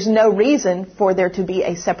 There's no reason for there to be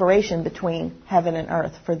a separation between heaven and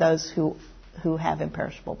earth for those who have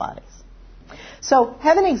imperishable bodies. So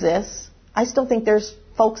heaven exists. I still think there's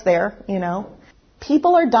folks there, you know.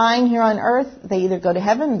 People are dying here on earth. They either go to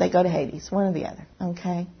heaven or they go to Hades, one or the other.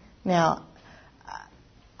 Okay? Now,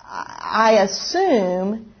 I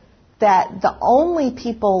assume that the only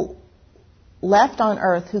people left on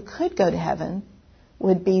earth who could go to heaven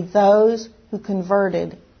would be those who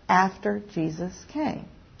converted after Jesus came.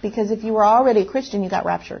 Because if you were already a Christian, you got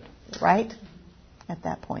raptured, right? At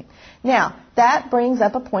that point. Now, that brings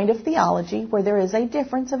up a point of theology where there is a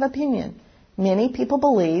difference of opinion. Many people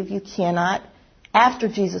believe you cannot, after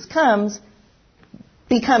Jesus comes,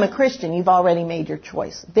 become a Christian. You've already made your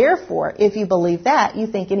choice. Therefore, if you believe that, you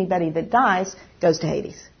think anybody that dies goes to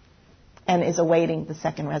Hades and is awaiting the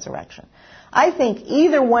second resurrection. I think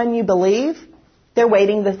either one you believe, they're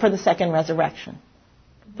waiting for the second resurrection.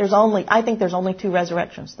 I think there's only two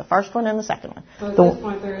resurrections, the first one and the second one. So at this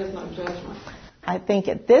point, there is no judgment. I think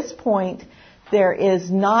at this point, there is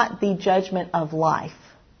not the judgment of life.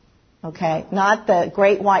 Okay? Not the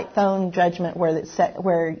great white throne judgment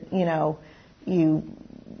where you know, you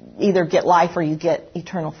either get life or you get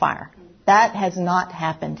eternal fire. That has not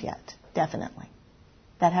happened yet, definitely.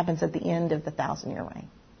 That happens at the end of the 1,000-year reign.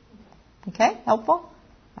 Okay? Helpful?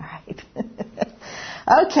 All right.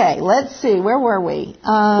 Okay, let's see. Where were we?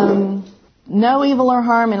 No evil or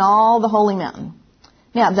harm in all the holy mountain.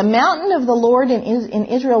 Now, the mountain of the Lord in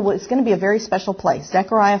Israel is going to be a very special place.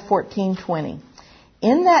 Zechariah 14:20.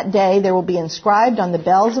 In that day there will be inscribed on the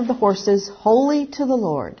bells of the horses, Holy to the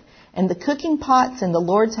Lord. And the cooking pots in the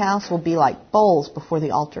Lord's house will be like bowls before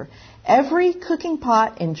the altar. Every cooking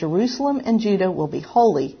pot in Jerusalem and Judah will be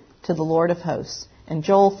holy to the Lord of hosts. And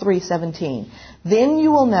Joel 3:17. Then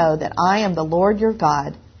you will know that I am the Lord your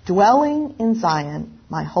God, dwelling in Zion,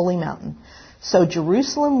 my holy mountain. So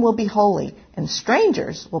Jerusalem will be holy, and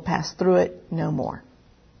strangers will pass through it no more.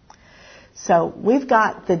 So we've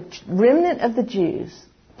got the remnant of the Jews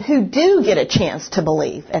who do get a chance to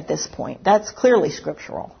believe at this point. That's clearly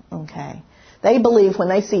scriptural, okay? They believe when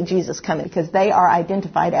they see Jesus coming because they are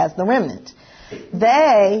identified as the remnant.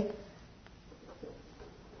 They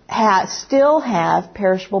still have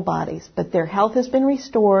perishable bodies, but their health has been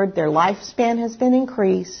restored, their lifespan has been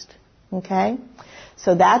increased, okay?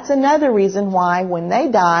 So that's another reason why when they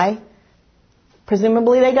die,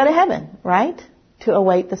 presumably they go to heaven, right? To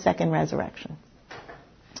await the second resurrection.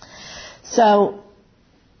 So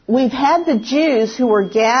we've had the Jews who were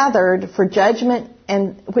gathered for judgment,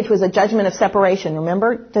 and which was a judgment of separation.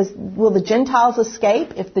 Remember, will the Gentiles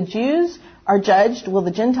escape? If the Jews are judged, will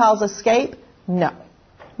the Gentiles escape? No,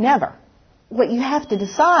 never. What you have to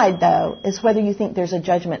decide, though, is whether you think there's a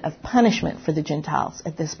judgment of punishment for the Gentiles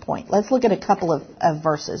at this point. Let's look at a couple of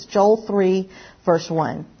verses. Joel 3, verse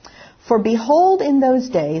 1. For behold, in those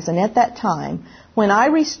days and at that time, when I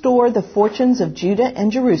restore the fortunes of Judah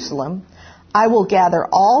and Jerusalem, I will gather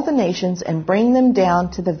all the nations and bring them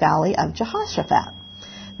down to the valley of Jehoshaphat.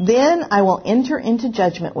 Then I will enter into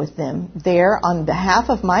judgment with them there on behalf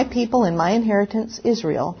of my people and my inheritance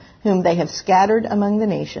Israel, whom they have scattered among the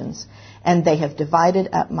nations, and they have divided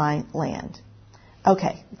up my land.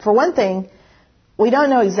 Okay, for one thing, we don't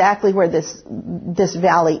know exactly where this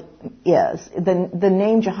valley is. The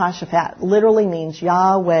name Jehoshaphat literally means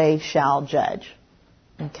Yahweh shall judge.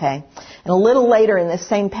 Okay, and a little later in this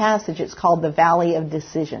same passage, it's called the Valley of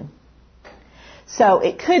Decision. So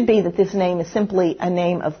it could be that this name is simply a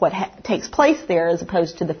name of what takes place there as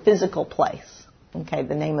opposed to the physical place. Okay,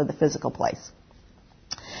 the name of the physical place.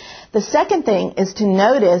 The second thing is to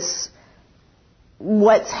notice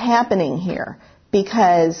what's happening here,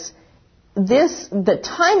 because the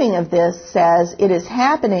timing of this says it is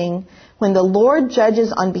happening when the Lord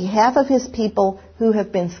judges on behalf of his people who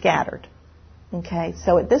have been scattered. Okay,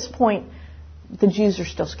 so at this point, the Jews are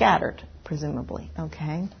still scattered, presumably.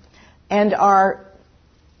 Okay, and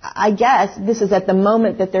I guess this is at the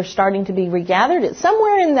moment that they're starting to be regathered. It's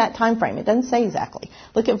somewhere in that time frame. It doesn't say exactly.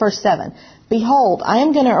 Look at verse 7. Behold, I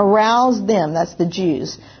am going to arouse them, that's the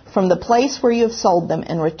Jews, from the place where you have sold them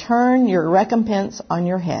and return your recompense on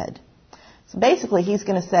your head. So basically, he's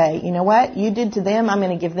going to say, you know what? You did to them, I'm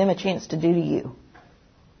going to give them a chance to do to you.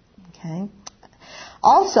 Okay?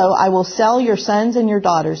 Also, I will sell your sons and your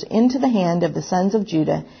daughters into the hand of the sons of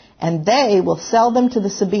Judah, and they will sell them to the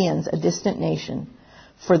Sabaeans, a distant nation.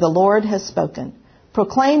 For the Lord has spoken.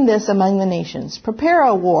 Proclaim this among the nations. Prepare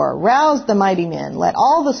a war. Rouse the mighty men. Let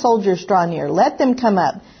all the soldiers draw near. Let them come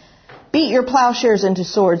up. Beat your plowshares into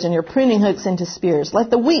swords and your pruning hooks into spears. Let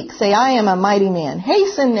the weak say, I am a mighty man.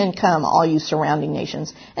 Hasten and come, all you surrounding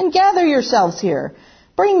nations, and gather yourselves here.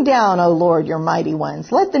 Bring down, O Lord, your mighty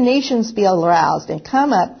ones. Let the nations be aroused and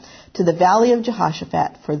come up to the valley of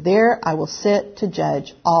Jehoshaphat, for there I will sit to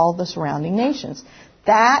judge all the surrounding nations.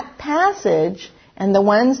 That passage and the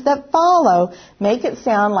ones that follow make it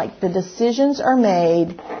sound like the decisions are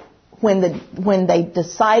made when they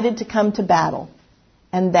decided to come to battle,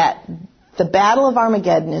 and that the battle of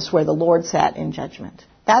Armageddon is where the Lord sat in judgment.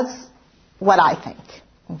 That's what I think.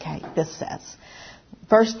 Okay, this says.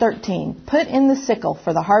 Verse 13, put in the sickle,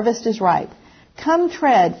 for the harvest is ripe. Come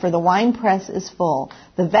tread, for the winepress is full.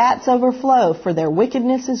 The vats overflow, for their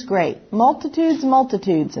wickedness is great. Multitudes,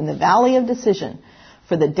 multitudes in the valley of decision.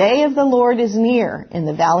 For the day of the Lord is near in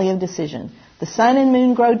the valley of decision. The sun and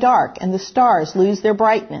moon grow dark, and the stars lose their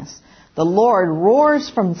brightness. The Lord roars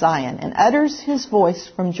from Zion and utters his voice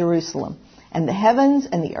from Jerusalem. And the heavens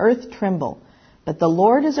and the earth tremble. But the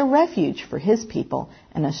Lord is a refuge for his people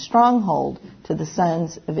and a stronghold to the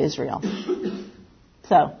sons of Israel.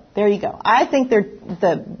 So, there you go. I think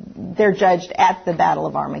they're judged at the Battle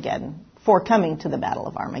of Armageddon, for coming to the Battle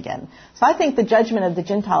of Armageddon. So I think the judgment of the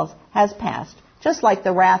Gentiles has passed, just like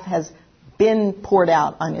the wrath has been poured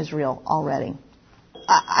out on Israel already.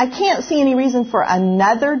 I can't see any reason for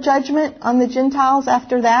another judgment on the Gentiles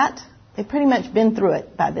after that. They've pretty much been through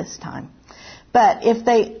it by this time. But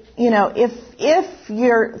if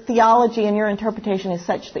your theology and your interpretation is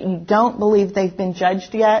such that you don't believe they've been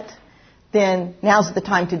judged yet, then now's the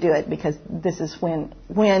time to do it, because this is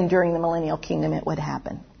when during the millennial kingdom it would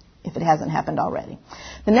happen, if it hasn't happened already.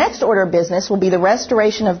 The next order of business will be the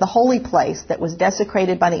restoration of the holy place that was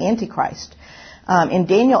desecrated by the Antichrist. In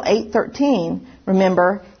Daniel 8:13,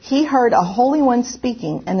 remember, he heard a holy one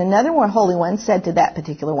speaking, and another holy one said to that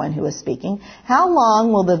particular one who was speaking, "How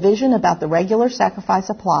long will the vision about the regular sacrifice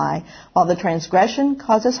apply while the transgression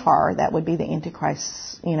causes horror?" That would be the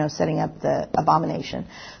Antichrist, setting up the abomination,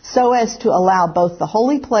 "so as to allow both the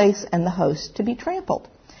holy place and the host to be trampled."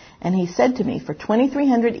 And he said to me, "For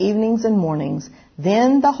 2,300 evenings and mornings,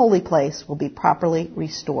 then the holy place will be properly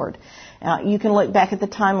restored." Now, you can look back at the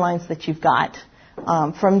timelines that you've got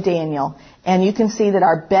from Daniel, and you can see that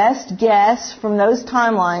our best guess from those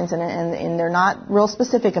timelines, and they're not real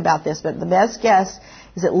specific about this, but the best guess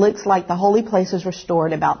is it looks like the holy place is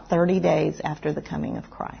restored about 30 days after the coming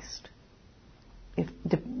of Christ.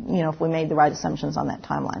 If we made the right assumptions on that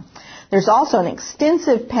timeline. There's also an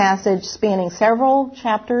extensive passage spanning several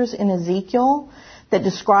chapters in Ezekiel that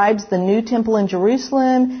describes the new temple in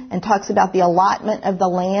Jerusalem and talks about the allotment of the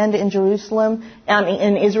land in Jerusalem,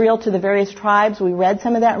 in Israel, to the various tribes. We read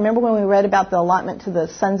some of that. Remember when we read about the allotment to the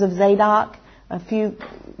sons of Zadok a few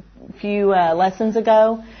lessons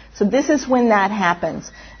ago? So this is when that happens.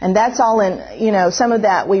 And that's all in, some of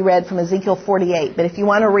that we read from Ezekiel 48. But if you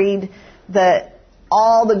want to read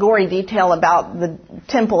all the gory detail about the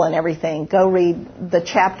temple and everything, go read the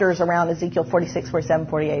chapters around Ezekiel 46, 47,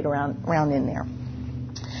 48, around in there.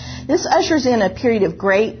 This ushers in a period of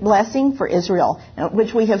great blessing for Israel,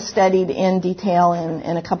 which we have studied in detail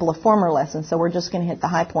in a couple of former lessons, so we're just going to hit the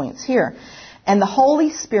high points here. And the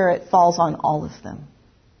Holy Spirit falls on all of them,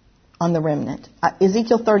 on the remnant.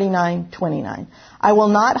 Ezekiel 39:29. "I will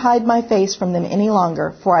not hide my face from them any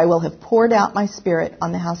longer, for I will have poured out my Spirit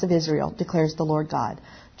on the house of Israel, declares the Lord God."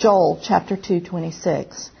 Joel chapter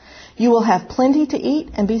 2:26. "You will have plenty to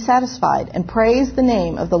eat and be satisfied, and praise the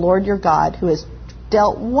name of the Lord your God, who has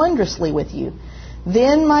dealt wondrously with you.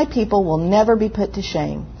 Then my people will never be put to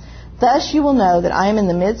shame. Thus you will know that I am in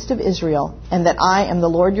the midst of Israel, and that I am the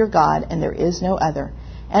Lord your God, and there is no other.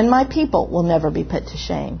 And my people will never be put to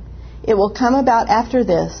shame. It will come about after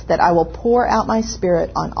this that I will pour out my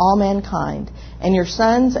Spirit on all mankind, and your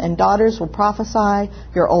sons and daughters will prophesy,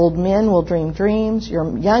 your old men will dream dreams,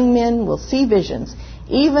 your young men will see visions.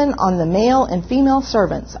 Even on the male and female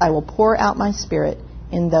servants I will pour out my Spirit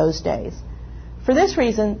in those days." For this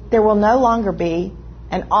reason, there will no longer be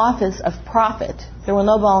an office of prophet. There will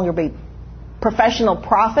no longer be professional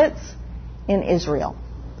prophets in Israel,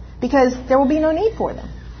 because there will be no need for them.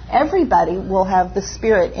 Everybody will have the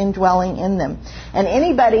Spirit indwelling in them. And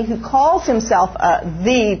anybody who calls himself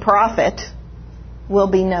the prophet will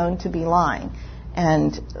be known to be lying.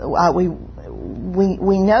 And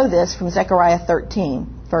we know this from Zechariah 13,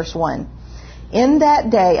 verse 1. "In that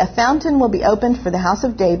day a fountain will be opened for the house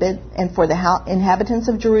of David and for the inhabitants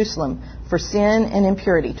of Jerusalem for sin and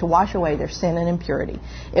impurity," to wash away their sin and impurity.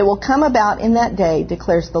 "It will come about in that day,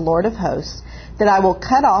 declares the Lord of hosts, that I will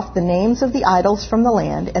cut off the names of the idols from the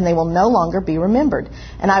land, and they will no longer be remembered.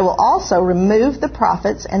 And I will also remove the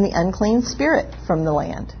prophets and the unclean spirit from the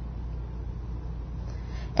land.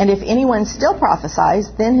 And if anyone still prophesies,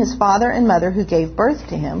 then his father and mother who gave birth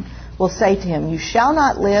to him will say to him, 'You shall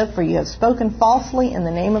not live, for you have spoken falsely in the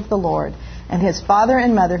name of the Lord.' And his father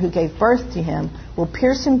and mother who gave birth to him will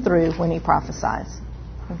pierce him through when he prophesies."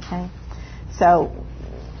 Okay? So,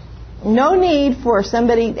 no need for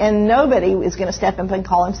somebody, and nobody is going to step up and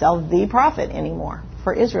call himself the prophet anymore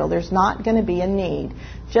for Israel. There's not going to be a need.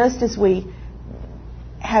 Just as we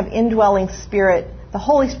have indwelling Spirit, the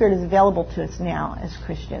Holy Spirit is available to us now as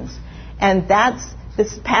Christians. And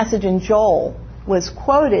this passage in Joel was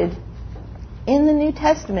quoted in the New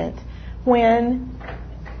Testament when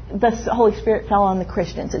the Holy Spirit fell on the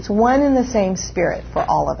Christians. It's one and the same Spirit for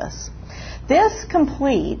all of us. This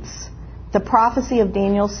completes the prophecy of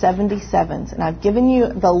Daniel's 77s, and I've given you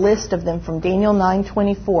the list of them from Daniel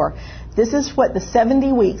 9:24. This is what the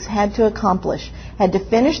 70 weeks had to accomplish. Had to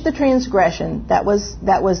finish the transgression, that was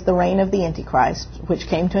the reign of the Antichrist, which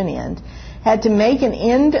came to an end. Had to make an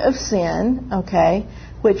end of sin, okay,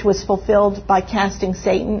 which was fulfilled by casting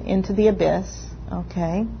Satan into the abyss,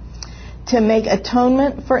 okay. To make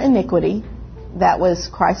atonement for iniquity, that was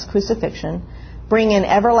Christ's crucifixion. Bring in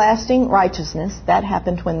everlasting righteousness, that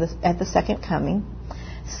happened at the second coming.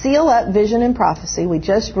 Seal up vision and prophecy, we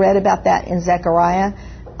just read about that in Zechariah,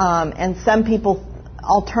 and some people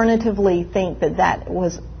alternatively think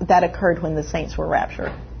that occurred when the saints were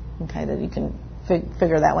raptured. Okay, that you can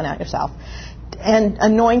figure that one out yourself. And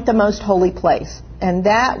anoint the most holy place. And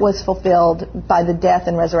that was fulfilled by the death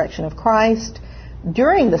and resurrection of Christ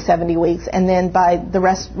during the 70 weeks, and then by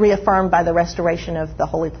reaffirmed by the restoration of the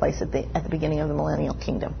holy place at the beginning of the millennial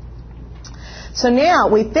kingdom. So now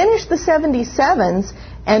we finished the 77s,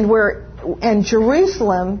 and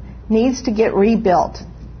Jerusalem needs to get rebuilt.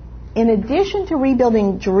 In addition to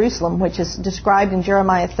rebuilding Jerusalem, which is described in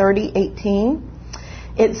Jeremiah 30:18,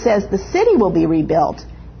 it says the city will be rebuilt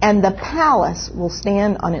and the palace will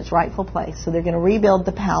stand on its rightful place. So they're going to rebuild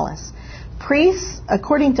the palace. Priests,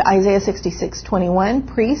 according to Isaiah 66:21,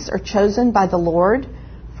 priests are chosen by the Lord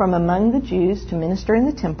from among the Jews to minister in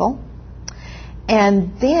the temple.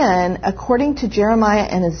 And then, according to Jeremiah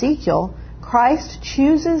and Ezekiel, Christ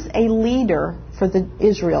chooses a leader for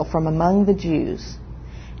Israel from among the Jews.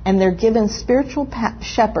 And they're given spiritual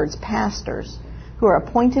shepherds, pastors, who are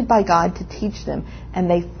appointed by God to teach them. And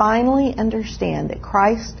they finally understand that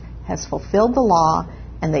Christ has fulfilled the law,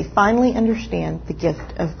 and they finally understand the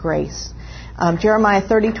gift of grace. Jeremiah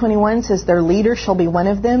 30:21 says, their leader shall be one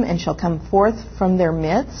of them and shall come forth from their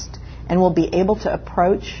midst and will be able to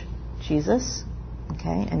approach Jesus,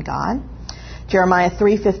 and God. Jeremiah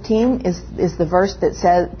 3:15 is the verse that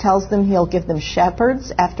tells them he'll give them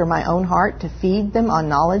shepherds after my own heart to feed them on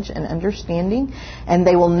knowledge and understanding. And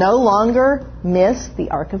they will no longer miss the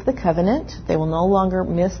Ark of the Covenant. They will no longer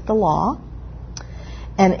miss the law.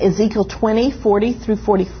 And Ezekiel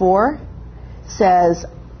 20:40-44 says,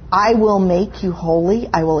 I will make you holy.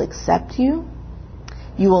 I will accept you.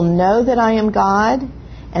 You will know that I am God.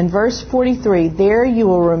 And verse 43, there you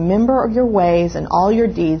will remember your ways and all your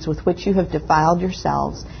deeds with which you have defiled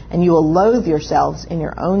yourselves, and you will loathe yourselves in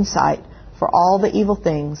your own sight for all the evil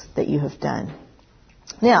things that you have done.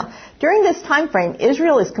 Now, during this time frame,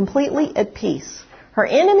 Israel is completely at peace. Her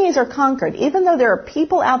enemies are conquered, even though there are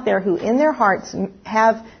people out there who in their hearts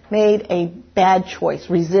have made a bad choice,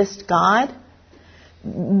 resist God.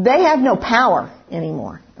 They have no power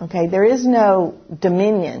anymore. There is no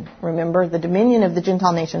dominion. Remember, the dominion of the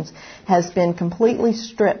Gentile nations has been completely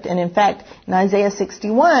stripped. And in fact, in Isaiah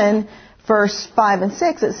 61, verse 5 and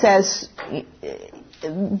 6, it says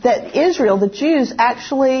that Israel, the Jews,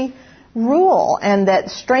 actually rule, and that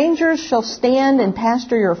strangers shall stand and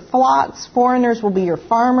pasture your flocks, foreigners will be your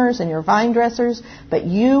farmers and your vine dressers, but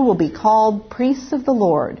you will be called priests of the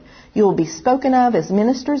Lord. You will be spoken of as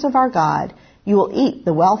ministers of our God. You will eat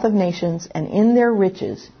the wealth of nations, and in their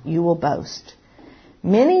riches you will boast.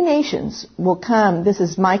 Many nations will come, this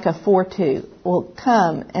is Micah 4:2, will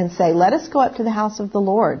come and say, let us go up to the house of the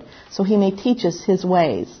Lord, so he may teach us his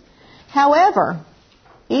ways. However,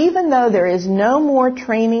 even though there is no more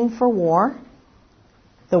training for war,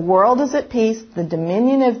 the world is at peace, the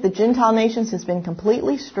dominion of the Gentile nations has been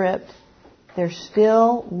completely stripped, there's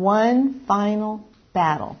still one final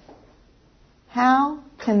battle. How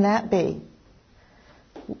can that be?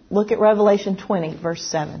 Look at Revelation 20, verse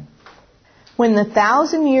 7. When the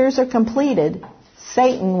 1,000 years are completed,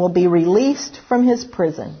 Satan will be released from his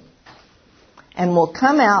prison and will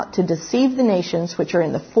come out to deceive the nations which are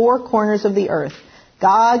in the four corners of the earth,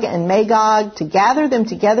 Gog and Magog, to gather them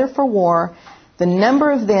together for war. The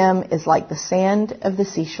number of them is like the sand of the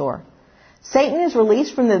seashore. Satan is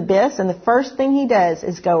released from the abyss, and the first thing he does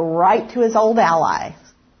is go right to his old allies,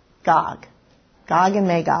 Gog and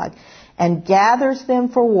Magog, and gathers them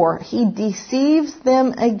for war. He deceives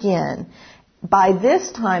them again. By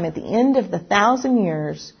this time, at the end of the 1,000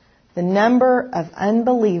 years, the number of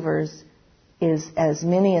unbelievers is as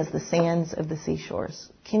many as the sands of the seashores.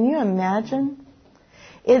 Can you imagine?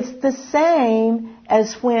 It's the same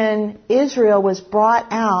as when Israel was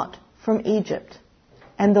brought out from Egypt.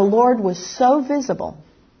 And the Lord was so visible,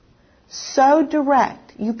 so direct.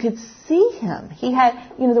 You could see him. He had,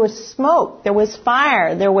 there was smoke, there was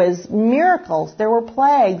fire, there was miracles, there were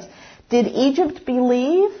plagues. Did Egypt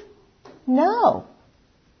believe? No.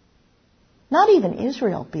 Not even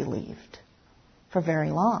Israel believed for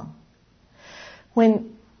very long.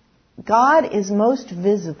 When God is most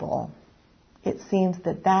visible, it seems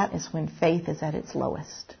that is when faith is at its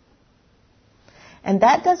lowest. And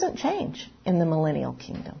that doesn't change in the millennial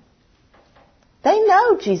kingdom. They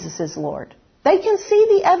know Jesus is Lord. They can see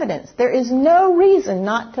the evidence. There is no reason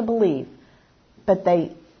not to believe. But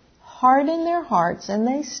they harden their hearts and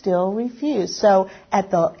they still refuse. So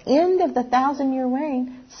at the end of the 1,000-year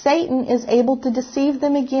reign, Satan is able to deceive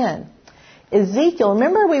them again. Ezekiel,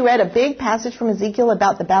 remember we read a big passage from Ezekiel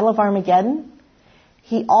about the Battle of Armageddon?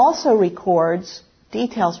 He also records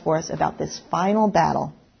details for us about this final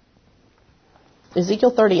battle.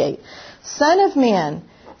 Ezekiel 38. Son of man,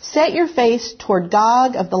 set your face toward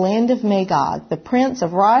Gog of the land of Magog, the prince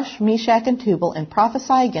of Rosh, Meshach, and Tubal, and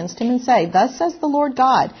prophesy against him and say, thus says the Lord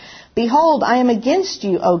God, behold, I am against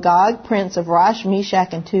you, O Gog, prince of Rosh, Meshach,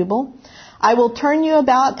 and Tubal. I will turn you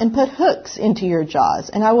about and put hooks into your jaws,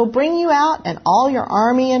 and I will bring you out and all your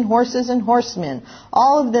army and horses and horsemen,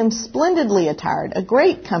 all of them splendidly attired, a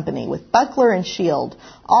great company with buckler and shield,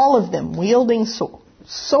 all of them wielding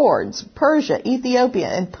swords, Persia, Ethiopia,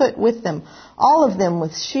 and put with them, all of them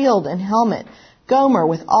with shield and helmet, Gomer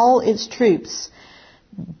with all its troops,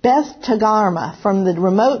 Beth Togarmah from the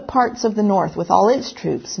remote parts of the north with all its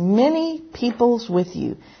troops, many peoples with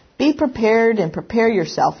you. Be prepared and prepare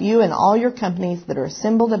yourself, you and all your companies that are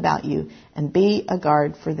assembled about you, and be a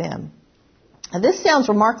guard for them. Now, this sounds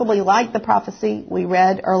remarkably like the prophecy we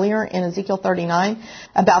read earlier in Ezekiel 39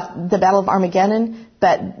 about the Battle of Armageddon,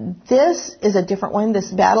 but this is a different one.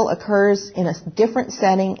 This battle occurs in a different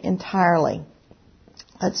setting entirely.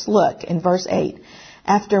 Let's look in verse 8.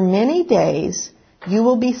 After many days, you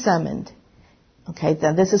will be summoned. Okay,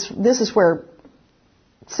 then this is where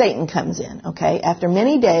Satan comes in. Okay, after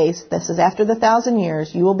many days, this is after the 1,000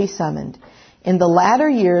 years, you will be summoned. In the latter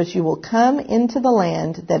years, you will come into the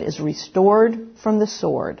land that is restored from the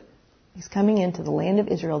sword. He's coming into the land of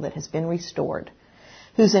Israel that has been restored,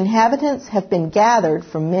 whose inhabitants have been gathered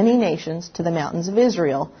from many nations to the mountains of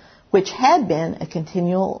Israel, which had been a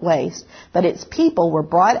continual waste, but its people were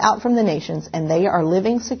brought out from the nations, and they are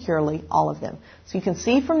living securely, all of them. So you can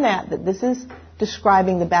see from that this is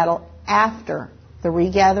describing the battle after the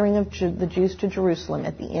regathering of the Jews to Jerusalem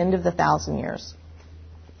at the end of the 1,000 years.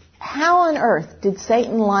 How on earth did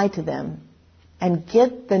Satan lie to them and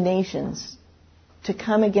get the nations to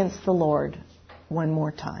come against the Lord one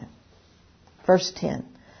more time? Verse 10,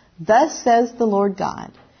 Thus says the Lord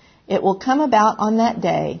God, it will come about on that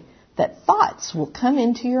day that thoughts will come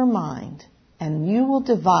into your mind, and you will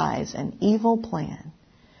devise an evil plan.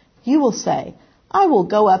 You will say, I will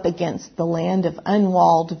go up against the land of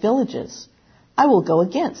unwalled villages. I will go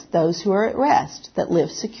against those who are at rest, that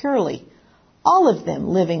live securely, all of them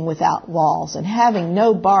living without walls and having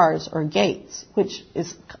no bars or gates, which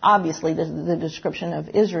is obviously the description of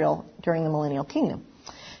Israel during the millennial kingdom.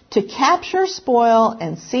 To capture, spoil,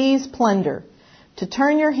 and seize plunder, to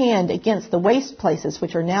turn your hand against the waste places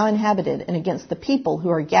which are now inhabited, and against the people who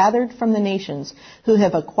are gathered from the nations, who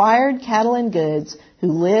have acquired cattle and goods, who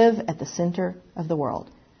live at the center of the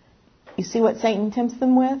world. You see what Satan tempts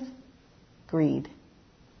them with? Greed.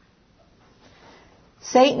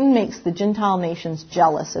 Satan makes the Gentile nations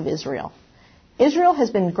jealous of Israel. Israel has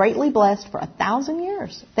been greatly blessed for 1,000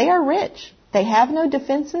 years. They are rich. They have no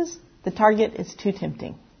defenses. The target is too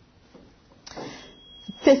tempting.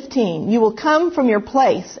 15, you will come from your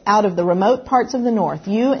place out of the remote parts of the north,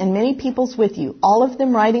 you and many peoples with you, all of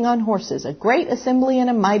them riding on horses, a great assembly and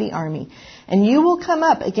a mighty army. And you will come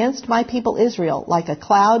up against my people Israel like a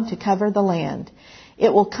cloud to cover the land.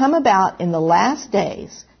 It will come about in the last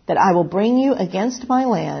days that I will bring you against my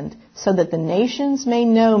land, so that the nations may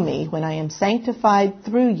know me when I am sanctified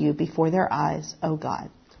through you before their eyes, O God.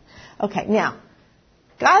 Okay, now,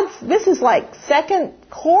 this is like second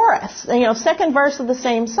chorus, second verse of the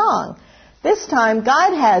same song. This time,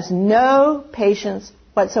 God has no patience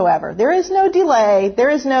whatsoever. There is no delay. There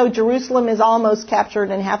is no Jerusalem is almost captured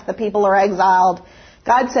and half the people are exiled.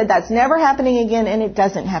 God said that's never happening again, and it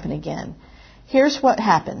doesn't happen again. Here's what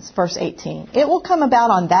happens, verse 18. It will come about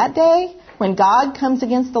on that day, when God comes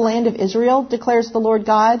against the land of Israel, declares the Lord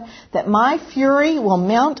God, that my fury will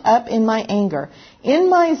mount up in my anger. In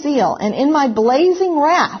my zeal and in my blazing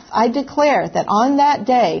wrath, I declare that on that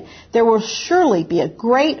day there will surely be a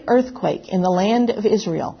great earthquake in the land of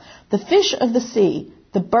Israel. The fish of the sea,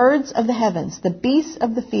 the birds of the heavens, the beasts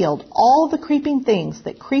of the field, all the creeping things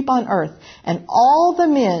that creep on earth, and all the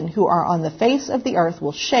men who are on the face of the earth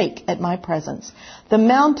will shake at my presence. The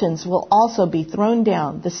mountains will also be thrown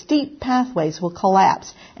down, the steep pathways will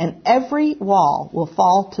collapse, and every wall will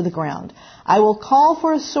fall to the ground. I will call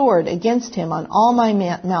for a sword against him on all my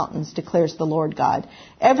mountains, declares the Lord God.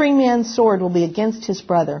 Every man's sword will be against his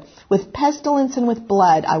brother. With pestilence and with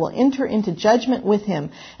blood I will enter into judgment with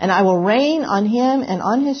him, and I will rain on him and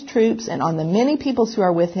on his troops and on the many peoples who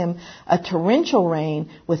are with him a torrential rain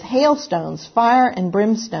with hailstones, fire, and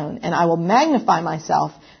brimstone. And I will magnify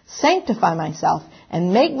myself, sanctify myself,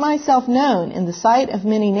 and make myself known in the sight of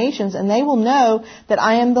many nations, and they will know that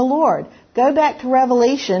I am the Lord. Go back to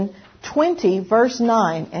Revelation 20, verse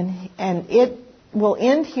 9, and it will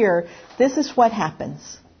end here. This is what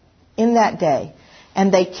happens in that day.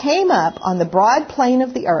 And they came up on the broad plain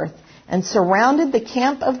of the earth and surrounded the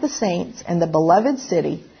camp of the saints and the beloved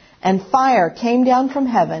city, and fire came down from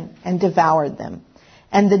heaven and devoured them.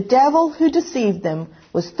 And the devil who deceived them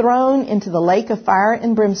was thrown into the lake of fire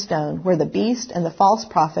and brimstone, where the beast and the false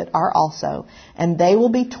prophet are also, and they will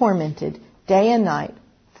be tormented day and night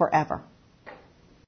forever.